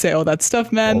go and say all that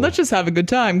stuff, man. Let's just have a good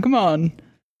time. Come on.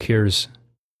 Here's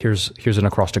an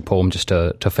acrostic poem just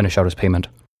to finish out his payment.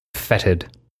 Fetid,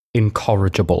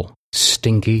 incorrigible,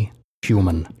 stinky,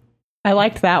 human. I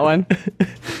liked that one.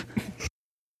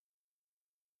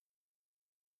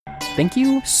 Thank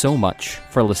you so much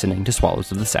for listening to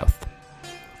Swallows of the South.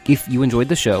 If you enjoyed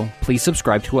the show, please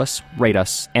subscribe to us, rate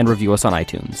us, and review us on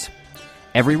iTunes.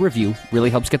 Every review really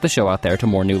helps get the show out there to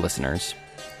more new listeners.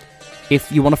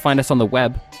 If you want to find us on the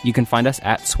web, you can find us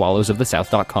at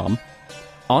swallowsofthesouth.com,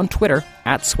 on Twitter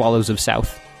at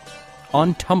swallowsofsouth,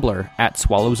 on Tumblr at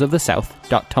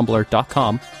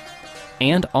swallowsofthesouth.tumblr.com,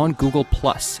 and on Google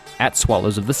Plus at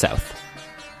Swallows of the South.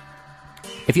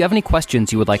 If you have any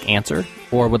questions you would like answered,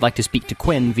 or would like to speak to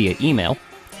Quinn via email,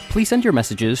 please send your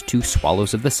messages to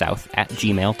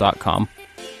swallowsofthesouth@gmail.com.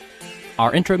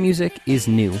 Our intro music is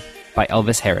New by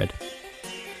Elvis Herod,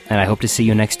 and I hope to see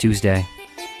you next Tuesday.